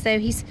sounds as though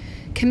he's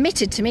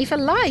committed to me for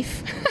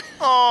life.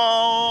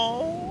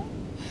 Oh.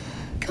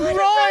 God, I'm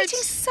Right. writing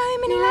so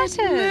many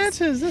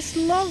letters. Letters, that's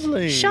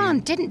lovely. Sean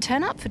didn't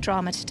turn up for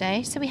drama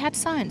today, so we had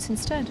science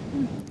instead.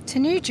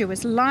 Tanuja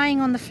was lying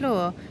on the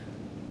floor,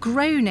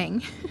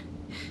 groaning.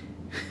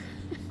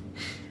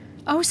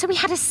 Oh, so we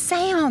had a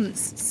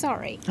séance.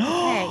 Sorry.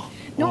 Okay.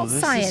 Not this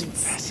is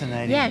science.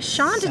 fascinating. Yeah,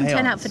 Sean didn't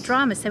turn up for Séance.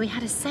 drama, so we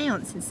had a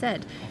séance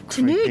instead.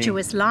 Creepy. Tanuja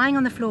was lying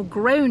on the floor,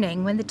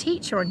 groaning when the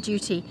teacher on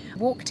duty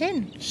walked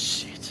in.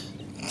 Shit.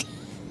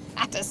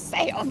 At a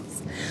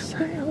séance.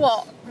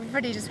 What? We've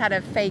already just had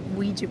a fake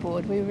Ouija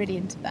board. We were really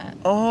into that.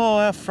 Oh,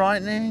 how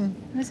frightening.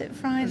 Was it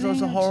Friday?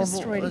 There's also Or just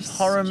horrible really those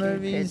horror stupid?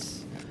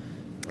 movies.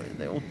 Where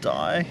they all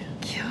die.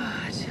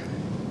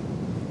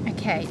 God.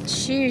 Okay,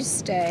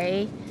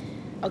 Tuesday,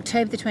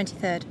 October the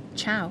 23rd.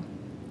 Ciao.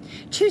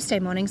 Tuesday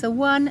mornings are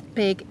one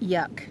big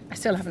yuck. I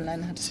still haven't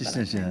learned how to She spell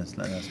says it. yes,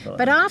 no, that's fine.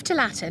 But after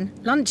Latin,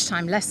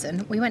 lunchtime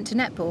lesson, we went to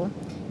netball.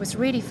 It was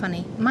really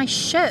funny. My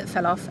shirt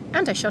fell off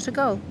and I shot a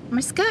goal.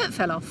 My skirt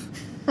fell off.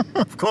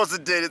 Of course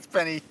it did. It's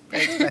Penny.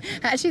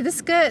 Actually, the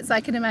skirts I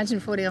can imagine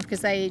falling off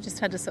because they just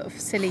had a sort of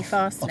silly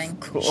fastening. Of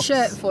course.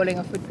 Shirt falling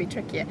off would be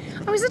trickier.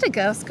 I was at a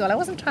girls' school. I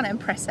wasn't trying to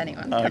impress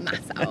anyone. Come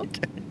on.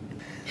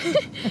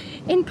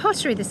 In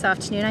pottery this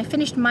afternoon, I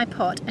finished my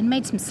pot and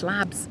made some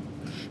slabs.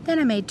 Then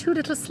I made 2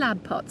 little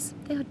slab pots.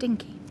 They are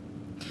dinky.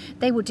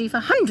 They will do for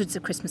hundreds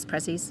of Christmas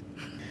prezzies.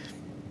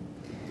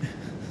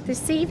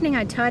 This evening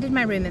I tidied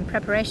my room in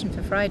preparation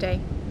for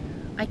Friday.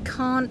 I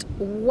can't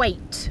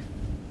wait.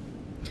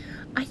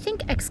 I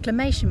think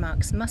exclamation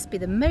marks must be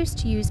the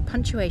most used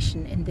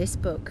punctuation in this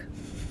book.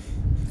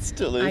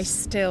 Still I is.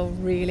 still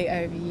really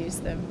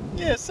overuse them.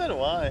 Yeah, so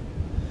do I.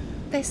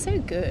 They're so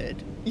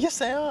good. Yes,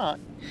 they are.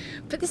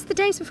 But this is the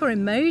days before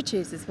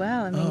emojis as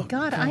well. I mean, Oh,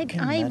 God, God,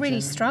 can you I really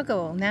imagine?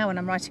 struggle now when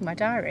I'm writing my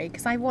diary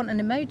because I want an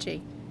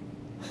emoji.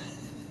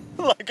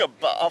 Like a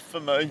bath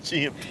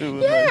emoji, a poo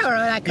emoji. Yeah, or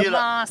like a You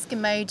mask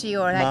emoji,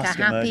 or like Mask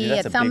a happy, emoji,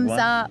 that's a a big thumbs one.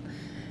 up,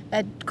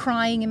 a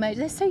crying emoji.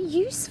 They're so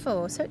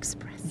useful, so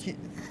expressive. Yeah.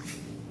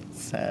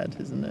 Sad,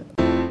 isn't it?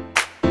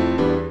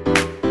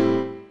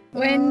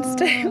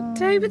 Wednesday,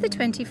 October the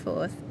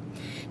 24th.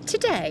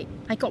 Today,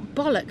 I got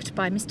bollocked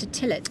by Mr.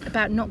 Tillett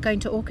about not going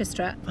to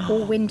orchestra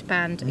or wind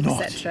band,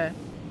 Not. etc.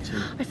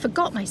 I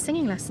forgot my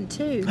singing lesson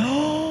too.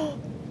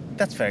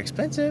 That's very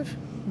expensive.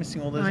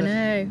 Missing all those. I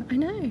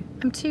know.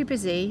 I'm too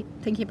busy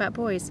thinking about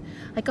boys.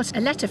 I got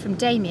a letter from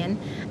Damien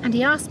and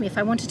he asked me if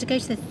I wanted to go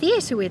to the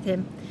theatre with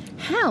him.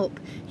 Help!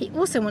 He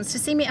also wants to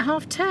see me at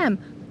half term.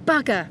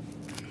 Bugger!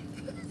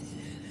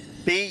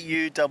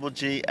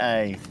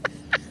 B-U-G-G-A.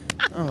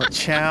 Oh,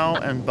 chow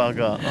and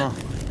bugger.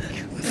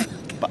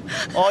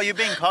 Oh, you're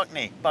being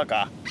Cockney.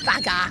 Bugger.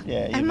 Bugger!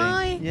 Yeah. Am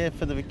I? Yeah,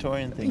 for the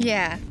Victorian thing.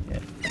 Yeah. Yeah.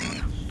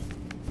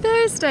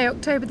 Thursday,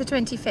 October the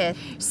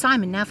 25th.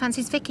 Simon now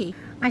fancies Vicky.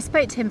 I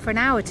spoke to him for an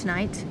hour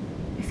tonight.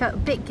 I felt a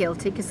bit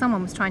guilty because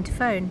someone was trying to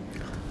phone.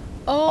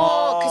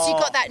 Oh, because you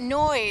got that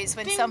noise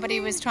when somebody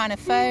was trying to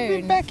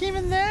phone. Back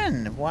even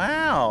then.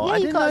 Wow. Yeah, I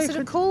you didn't got know a you sort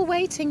of could- call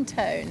waiting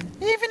tone.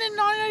 Even in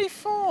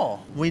 1984.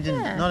 We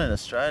didn't. Yeah. Not in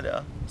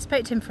Australia.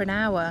 Spoke to him for an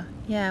hour.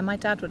 Yeah, my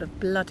dad would have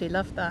bloody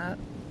loved that.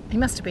 He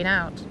must have been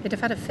out. He'd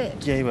have had a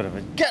fit. Yeah, whatever.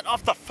 Get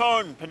off the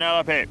phone,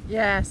 Penelope.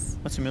 Yes,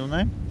 What's your middle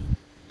name?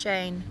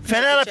 Jane.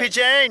 Penelope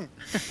Jane.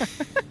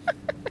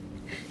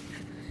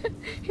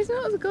 He's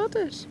not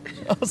Scottish.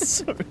 Oh,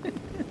 sorry.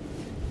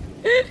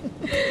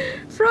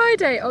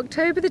 Friday,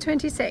 October the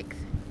 26th.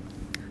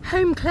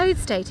 Home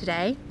clothes day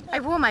today. I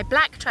wore my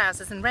black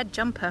trousers and red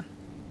jumper.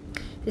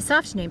 This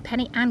afternoon,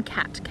 Penny and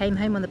Kat came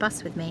home on the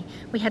bus with me.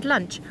 We had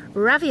lunch,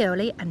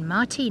 ravioli and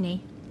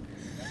martini.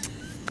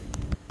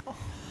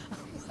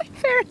 My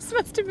parents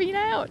must have been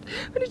out.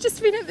 Would have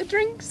just been at the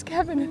drinks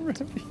cabinet.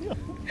 Ravioli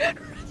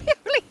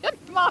and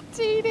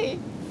martini.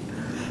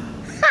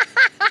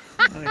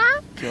 Oh,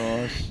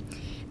 gosh.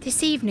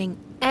 This evening,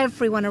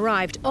 everyone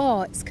arrived.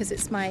 Oh, it's because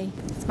it's my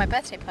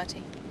birthday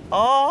party.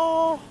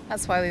 Oh.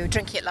 That's why we were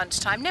drinking at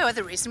lunchtime. No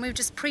other reason. We were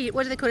just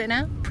what do they call it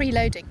now?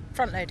 Pre-loading,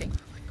 front-loading,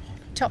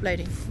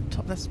 top-loading,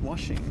 That's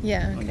washing.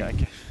 Yeah.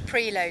 Okay.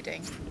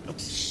 pre-loading.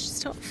 Oops.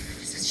 Stop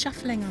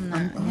shuffling on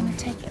that. I'm going to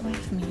take it away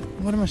from you.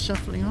 What am I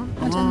shuffling on?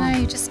 I don't know.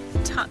 You're just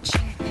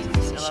touching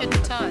things you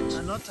shouldn't touch.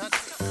 I'm not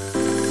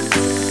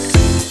touching.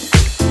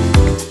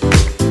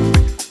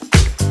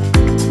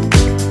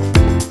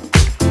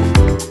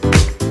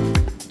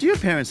 Do your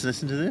parents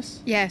listen to this?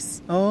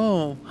 Yes,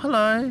 Oh,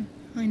 hello.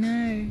 I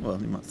know. Well,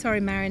 you might. Sorry,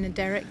 Marion and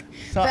Derek.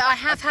 So- But I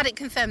have had it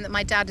confirmed that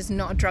my dad is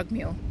not a drug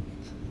mule.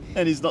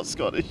 And he's not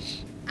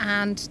Scottish.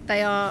 And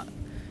they are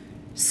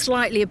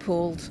slightly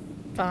appalled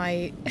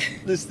by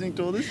Listening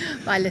to all this.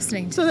 by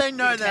listening to So they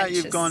know the that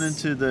you've adventures. gone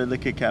into the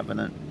liquor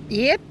cabinet.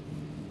 Yep.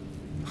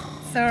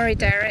 Sorry,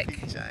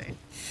 Derek. Jane.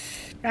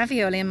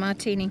 Ravioli and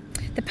martini.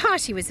 The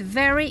party was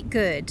very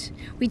good.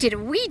 We did a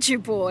Ouija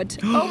board.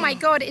 Oh my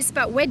God, it's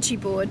about wedgie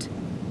board.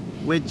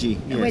 Wedgie.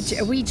 Yes.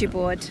 A Ouija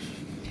board.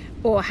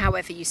 Or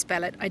however you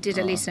spell it. I did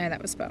at least know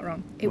that was spelled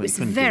wrong. It Well, you was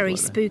couldn't very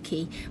Google it.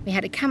 spooky. We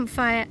had a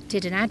campfire,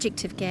 did an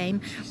adjective game,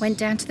 went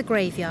down to the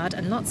graveyard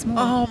and lots more.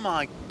 Oh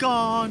my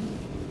God.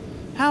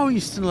 How are you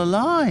still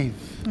alive?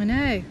 I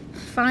know.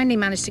 Finally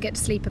managed to get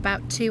to sleep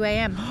about 2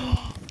 a.m.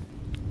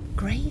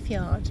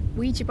 Graveyard.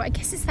 Ouija board. I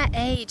guess it's that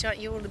age, aren't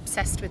you all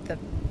obsessed with the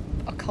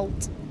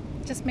occult?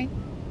 Just me?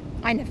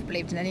 I never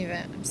believed in any of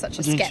it. I'm such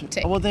a Didn't you-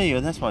 skeptic. Oh, well, there you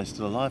go. That's why he's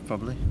still alive,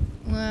 probably.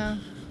 Well,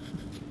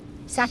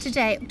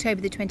 Saturday, October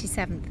the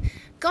 27th.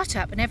 Got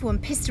up and everyone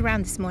pissed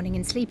around this morning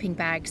in sleeping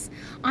bags.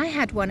 I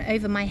had one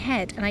over my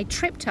head and I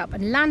tripped up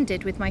and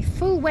landed with my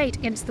full weight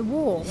against the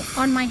wall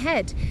on my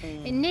head.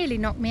 It nearly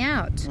knocked me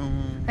out.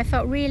 I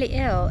felt really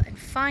ill and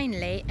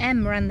finally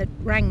Em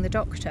rang the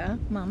doctor,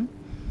 Mum,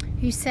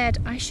 who said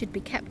I should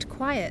be kept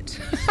quiet.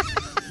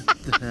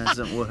 That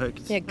hasn't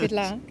worked. Yeah, good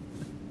luck.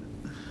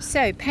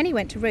 So Penny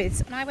went to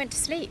Ruth's and I went to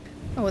sleep.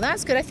 Oh, well,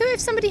 that's good. I thought if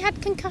somebody had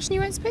concussion,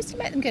 you weren't supposed to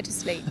let them go to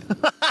sleep.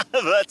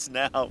 That's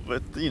now,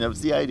 but you know,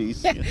 it's the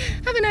 80s. Yeah.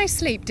 Have a nice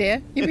sleep,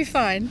 dear. You'll be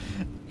fine.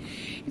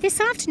 This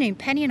afternoon,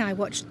 Penny and I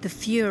watched The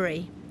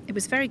Fury. It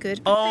was very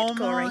good, but a Oh bit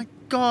gory. my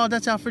God,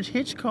 that's Alfred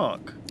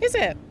Hitchcock. Is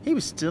it? He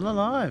was still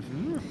alive.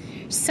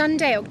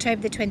 Sunday,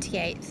 October the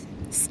 28th.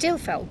 Still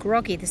felt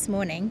groggy this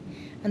morning,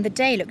 and the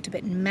day looked a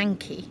bit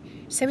manky.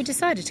 So we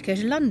decided to go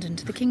to London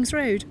to the King's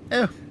Road.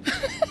 Oh,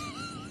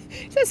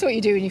 That's what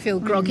you do when you feel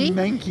groggy.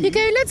 Manky. You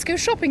go, let's go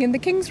shopping in the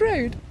King's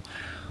Road.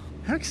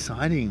 how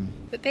exciting.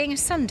 But being a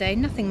Sunday,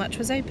 nothing much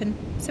was open,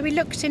 so we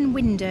looked in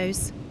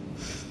windows.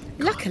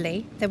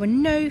 Luckily, there were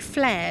no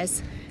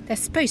flares. They're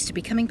supposed to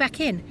be coming back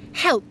in.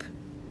 Help!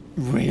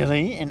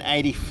 Really? In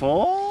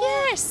 84?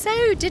 Yeah,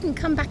 so didn't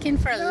come back in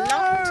for a long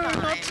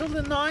time. not till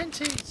the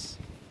 90s.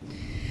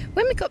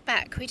 When we got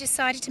back, we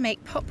decided to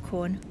make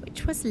popcorn,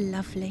 which was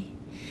lovely.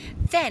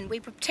 Then we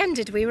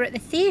pretended we were at the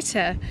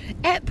theatre,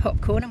 ate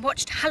popcorn and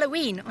watched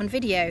Halloween on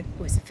video. It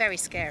was very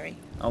scary.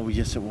 Oh,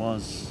 yes, it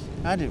was.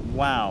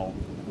 Wow.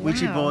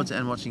 Ouija Wow. boards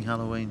and watching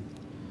Halloween.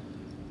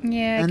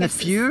 Yeah, I And the guess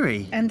it's-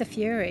 Fury. And the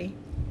Fury.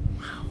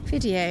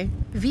 Video.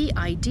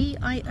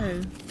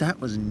 VIDIO. That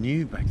was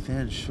new back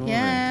then, surely.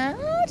 Yeah,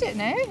 I don't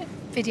know.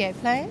 Video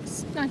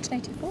players,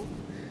 1984.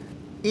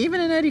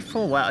 Even in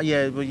 84, wow,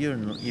 yeah, well, you're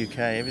in the UK,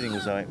 everything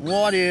was like,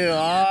 what do you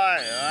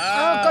like?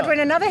 Oh, God, we're in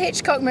another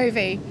Hitchcock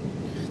movie.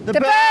 The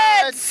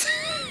birds!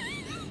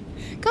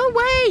 Go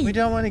away! We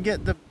don't want to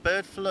get the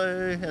bird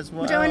flu as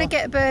well. We don't want to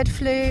get bird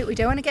flu. We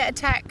don't want to get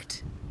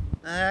attacked.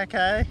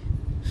 Okay.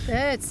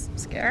 Birds,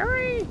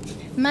 scary.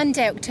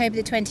 Monday, October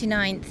the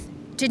 29th.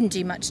 Didn't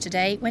do much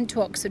today. Went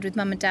to Oxford with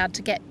Mum and Dad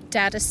to get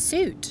Dad a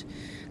suit.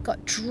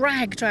 Got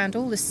dragged around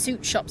all the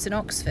suit shops in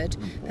Oxford,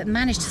 but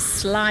managed to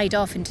slide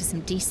off into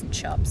some decent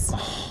shops.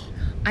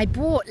 I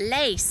bought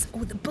Lace,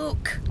 the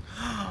book,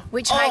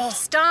 which I've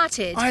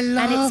started, and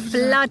it's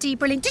bloody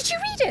brilliant. Did you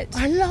read it?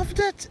 I loved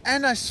it,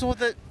 and I saw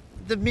the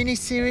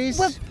mini-series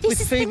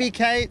with Phoebe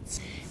Cates.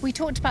 We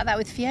talked about that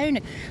with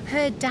Fiona.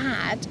 Her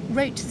dad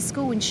wrote to the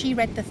school when she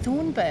read The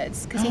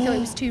Thornbirds because he thought it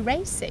was too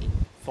racy.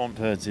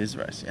 Thornbirds is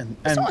racy.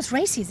 It's not as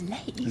racy as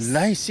Lace.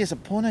 Lace, yes, a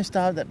porno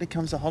star that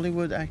becomes a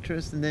Hollywood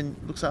actress and then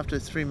looks after her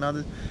 3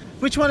 mothers.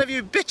 Which one of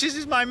you bitches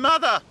is my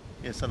mother?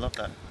 Yes, I love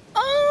that.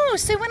 Oh,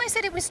 so when I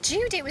said it was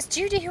Judy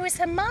who was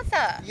her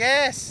mother.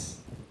 Yes.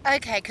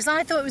 Okay, because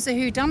I thought it was a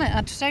whodunit.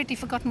 I'd totally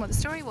forgotten what the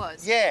story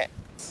was. Yeah.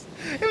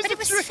 But it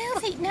was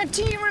filthy. Now,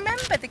 do you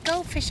remember the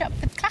goldfish up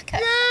the clacker?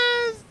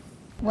 Yes.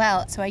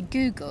 Well, so I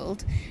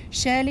Googled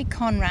Shirley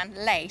Conran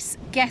Lace.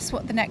 Guess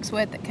what the next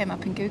word that came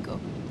up in Google?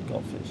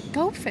 Goldfish.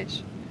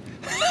 Goldfish.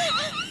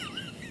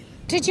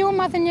 Did your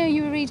mother know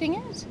you were reading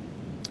it?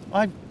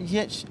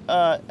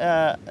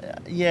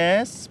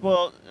 Yes.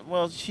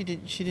 Well, she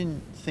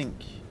didn't think,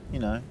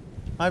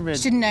 I read.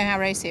 She didn't know how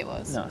racy it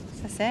was. No.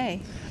 As I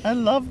say. I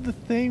love the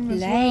theme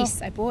as well.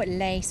 Lace. I bought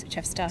Lace, which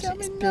I've started. Tell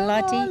me It's no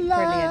bloody more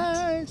brilliant.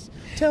 lies.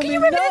 Tell Can me you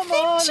remember no the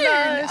theme more tune?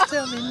 lies.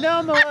 Tell me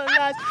no more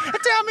lies.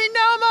 Tell me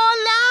no more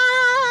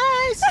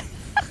lies.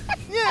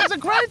 Yeah, it's a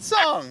great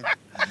song.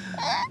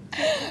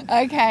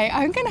 Okay,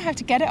 I'm going to have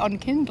to get it on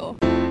Kindle.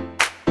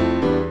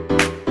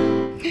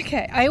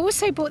 Okay, I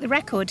also bought the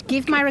record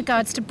Give My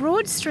Regards to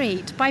Broad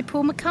Street by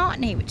Paul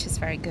McCartney, which is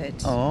very good.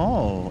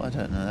 Oh, I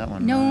don't know that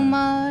one. No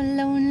more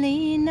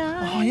lonely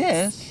nights. Oh,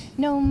 yes.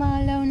 No more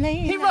lonely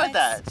He nights. wrote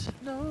that.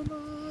 No more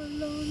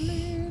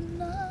lonely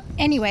nights.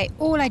 Anyway,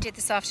 all I did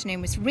this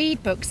afternoon was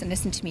read books and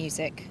listen to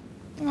music.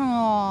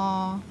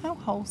 Aww, how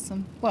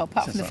wholesome. Well,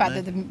 apart from the fact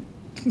that the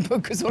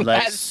book was all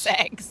about Lace.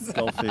 sex.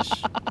 Goldfish.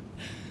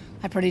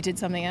 I probably did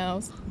something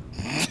else.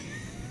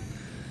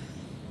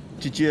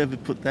 Did you ever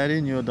put that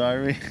in your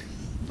diary?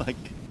 Like,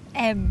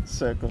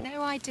 circle?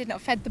 No, I did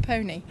not. Fed the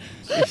pony.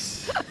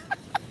 Yes.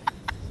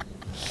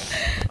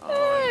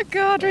 Oh,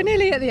 God, we're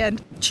nearly at the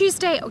end.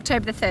 Tuesday,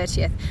 October the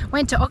 30th.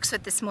 Went to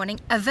Oxford this morning.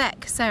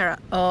 Avec Sarah.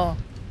 Oh.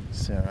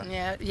 Sarah.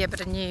 Yeah,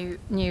 but a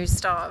new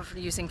start of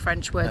using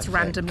French words Avec.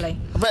 randomly.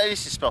 But at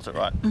least you spelt it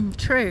right.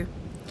 True.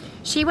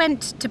 She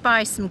went to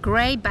buy some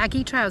grey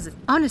baggy trousers.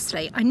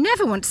 Honestly, I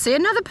never want to see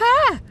another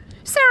pair.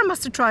 Sarah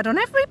must have tried on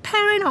every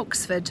pair in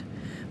Oxford,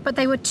 but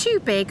they were too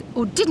big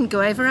or didn't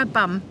go over her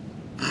bum.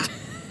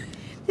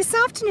 This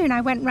afternoon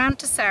I went round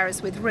to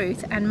Sarah's with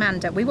Ruth and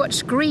Manda. We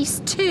watched Grease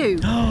 2.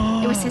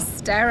 It was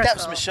hysterical. That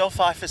was Michelle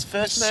Pfeiffer's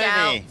first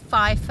Michelle movie.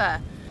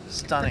 Pfeiffer.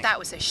 Stunning. But that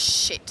was a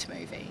shit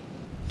movie.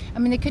 I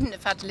mean, they couldn't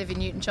have had Olivia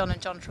Newton-John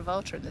and John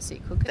Travolta in the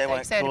sequel, could they? They weren't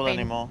 'Cause they'd have cool been-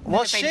 anymore. they'd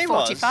Well, have been she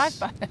 45 was.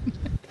 by then.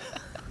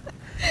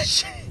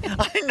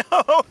 I know,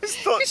 I always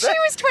thought Because she that.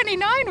 was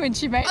 29 when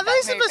she made Are that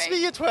those movie. supposed to be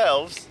your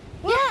 12s?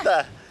 What Yeah.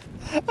 the?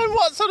 And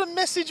what sort of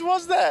message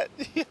was that?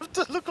 You have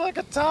to look like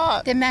a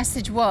tart. The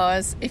message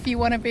was, if you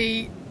want to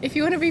be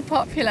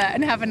popular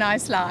and have a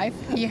nice life,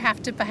 you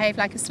have to behave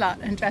like a slut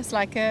and dress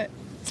like a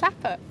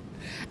slapper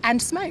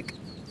and smoke.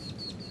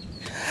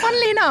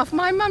 Funnily enough,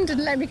 my mum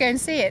didn't let me go and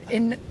see it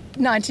in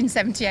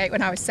 1978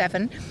 when I was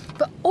 7,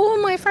 but all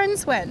my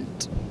friends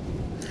went.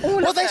 All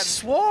Well, of they them.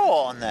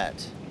 swore on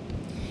that.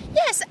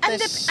 Yes, and They're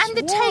the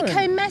sworn.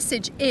 take-home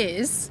message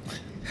is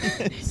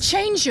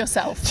change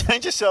yourself.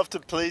 Change yourself to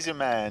please your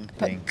man.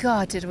 But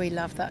God, did we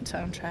love that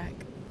soundtrack.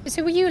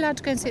 So were you allowed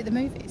to go and see it at the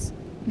movies?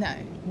 No.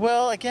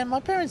 Well, again, my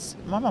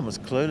mum was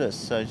clueless,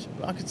 so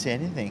I could see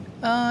anything.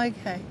 Oh,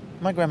 okay.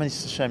 My grandma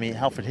used to show me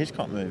Alfred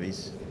Hitchcock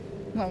movies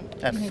Well,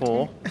 at you need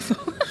 4. to.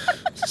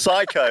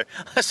 Psycho.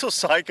 I saw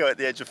Psycho at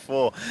the age of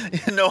 4.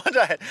 No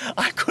wonder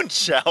I couldn't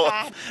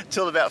shower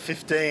till about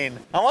 15.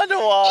 I wonder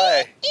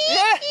why.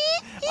 Yeah.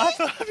 I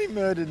thought I'd be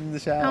murdered in the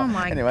shower. Oh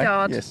my anyway,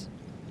 God. Yes.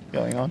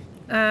 Going on.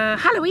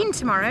 Halloween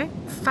tomorrow.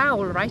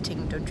 Foul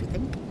writing, don't you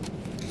think?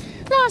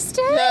 Last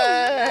day.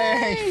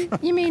 Yay.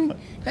 You mean,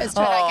 let's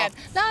try that again.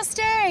 Last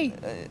day.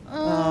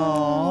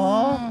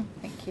 Oh.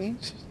 Thank you.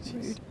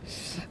 Rude.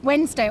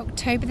 Wednesday,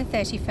 October the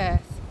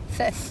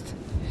 31st.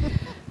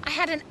 I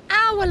had an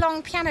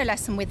hour-long piano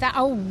lesson with that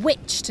old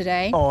witch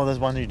today. Oh, there's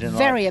one you didn't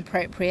Very like.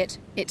 appropriate,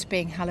 it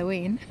being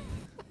Halloween.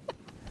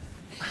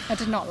 I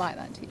did not like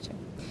that teacher.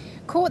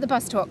 Caught the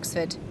bus to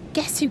Oxford.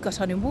 Guess who got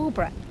on in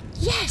Walborough?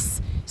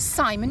 Yes,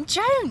 Simon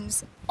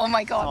Jones. Oh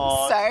my God.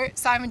 Oh. So,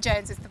 Simon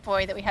Jones is the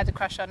boy that we had a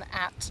crush on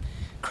at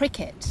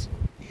cricket.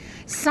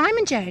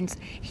 Simon Jones,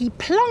 he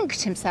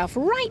plonked himself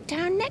right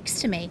down next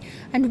to me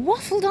and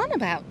waffled on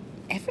about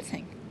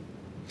everything.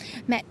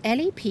 Met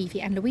Ellie,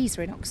 Peavy and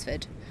Louisa in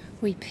Oxford.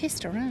 We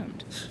pissed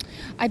around.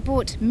 I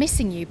bought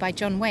Missing You by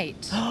John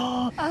Waite.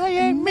 I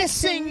ain't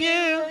missing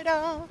you.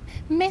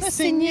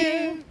 Missing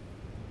you.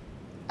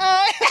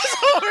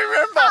 I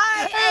remember.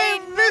 I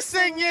ain't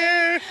missing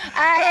you.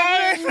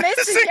 I ain't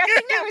missing you. I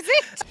think that was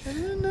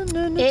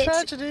it. It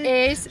Tragedy.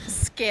 is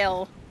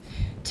skill.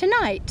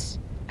 Tonight,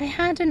 I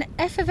had an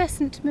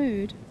effervescent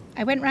mood.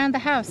 I went round the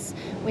house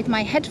with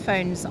my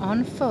headphones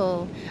on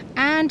full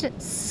and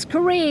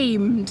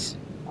screamed.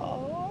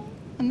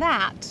 And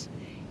that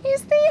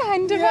is the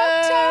end of Yay!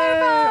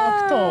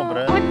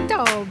 October.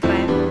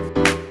 Ottobre.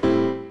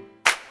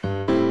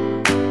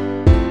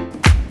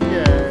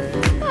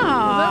 Yay.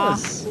 Aw.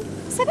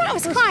 So that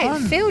was was quite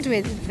fun. filled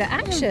with the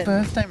action.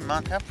 Birthday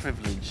month, how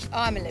privileged. Oh,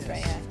 I'm a Libra,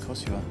 yeah. Of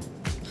course you are.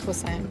 Of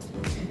course I am.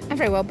 I'm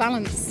very well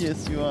balanced.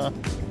 Yes, you are.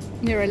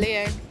 You're a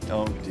Leo,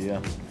 Oh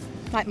dear.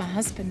 like my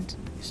husband.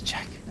 It's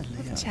Jack and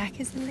Leah. Jack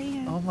is a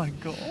Leo. Oh my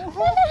god.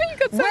 Oh, you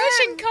got so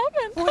much in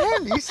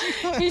common.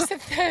 When? He's the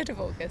 3rd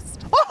of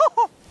August.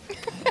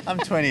 I'm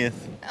 20th.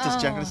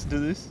 Does Jack Oh. listen to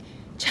this?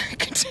 Jack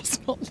does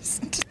not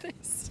listen to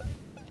this.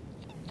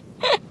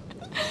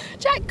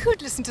 Jack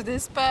could listen to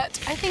this, but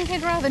I think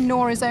he'd rather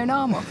gnaw his own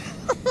arm off.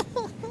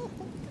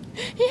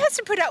 He has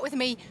to put up with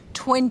me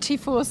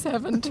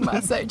 24/7,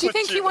 Tommaso. Do you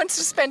think he wants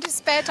to spend his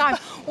spare time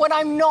when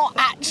I'm not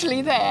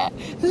actually there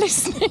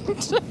listening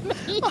to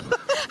me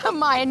and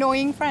my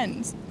annoying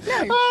friends?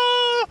 No,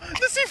 Oh,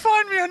 does he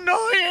find me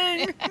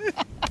annoying?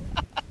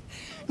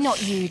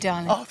 not you,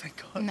 darling. Oh,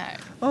 thank God. No.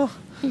 Oh,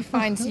 He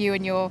finds you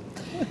and your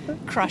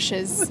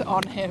crushes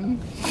on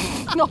him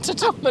not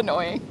at all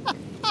annoying.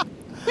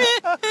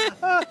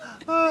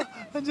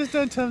 I just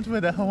don't tell him to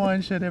wear that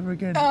Hawaiian shirt ever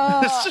again.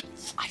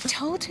 I've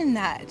told him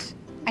that.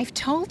 I've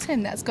told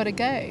him that's got to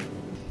go.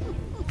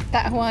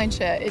 That Hawaiian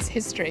shirt is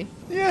history.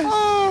 Yes.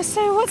 Oh,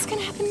 so what's going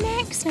to happen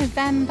next?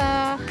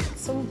 November.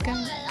 It's all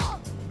going.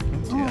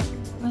 Oh,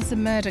 there's a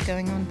murder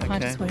going on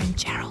behind Okay. us. We're in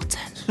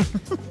Geraldton.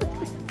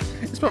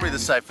 It's probably the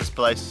safest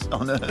place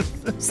on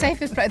earth.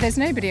 Safest place. There's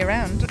nobody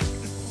around.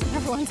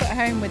 Everyone's at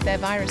home with their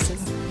viruses.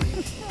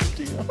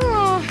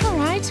 Oh, all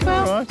right.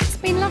 Well, All right. it's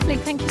been lovely.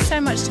 Thank you so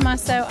much,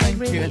 Tommaso. I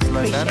really you. It's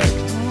like appreciate that.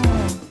 it.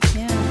 Oh,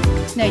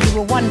 yeah. No, you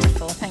were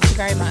wonderful. Thank you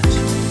very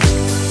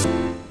much.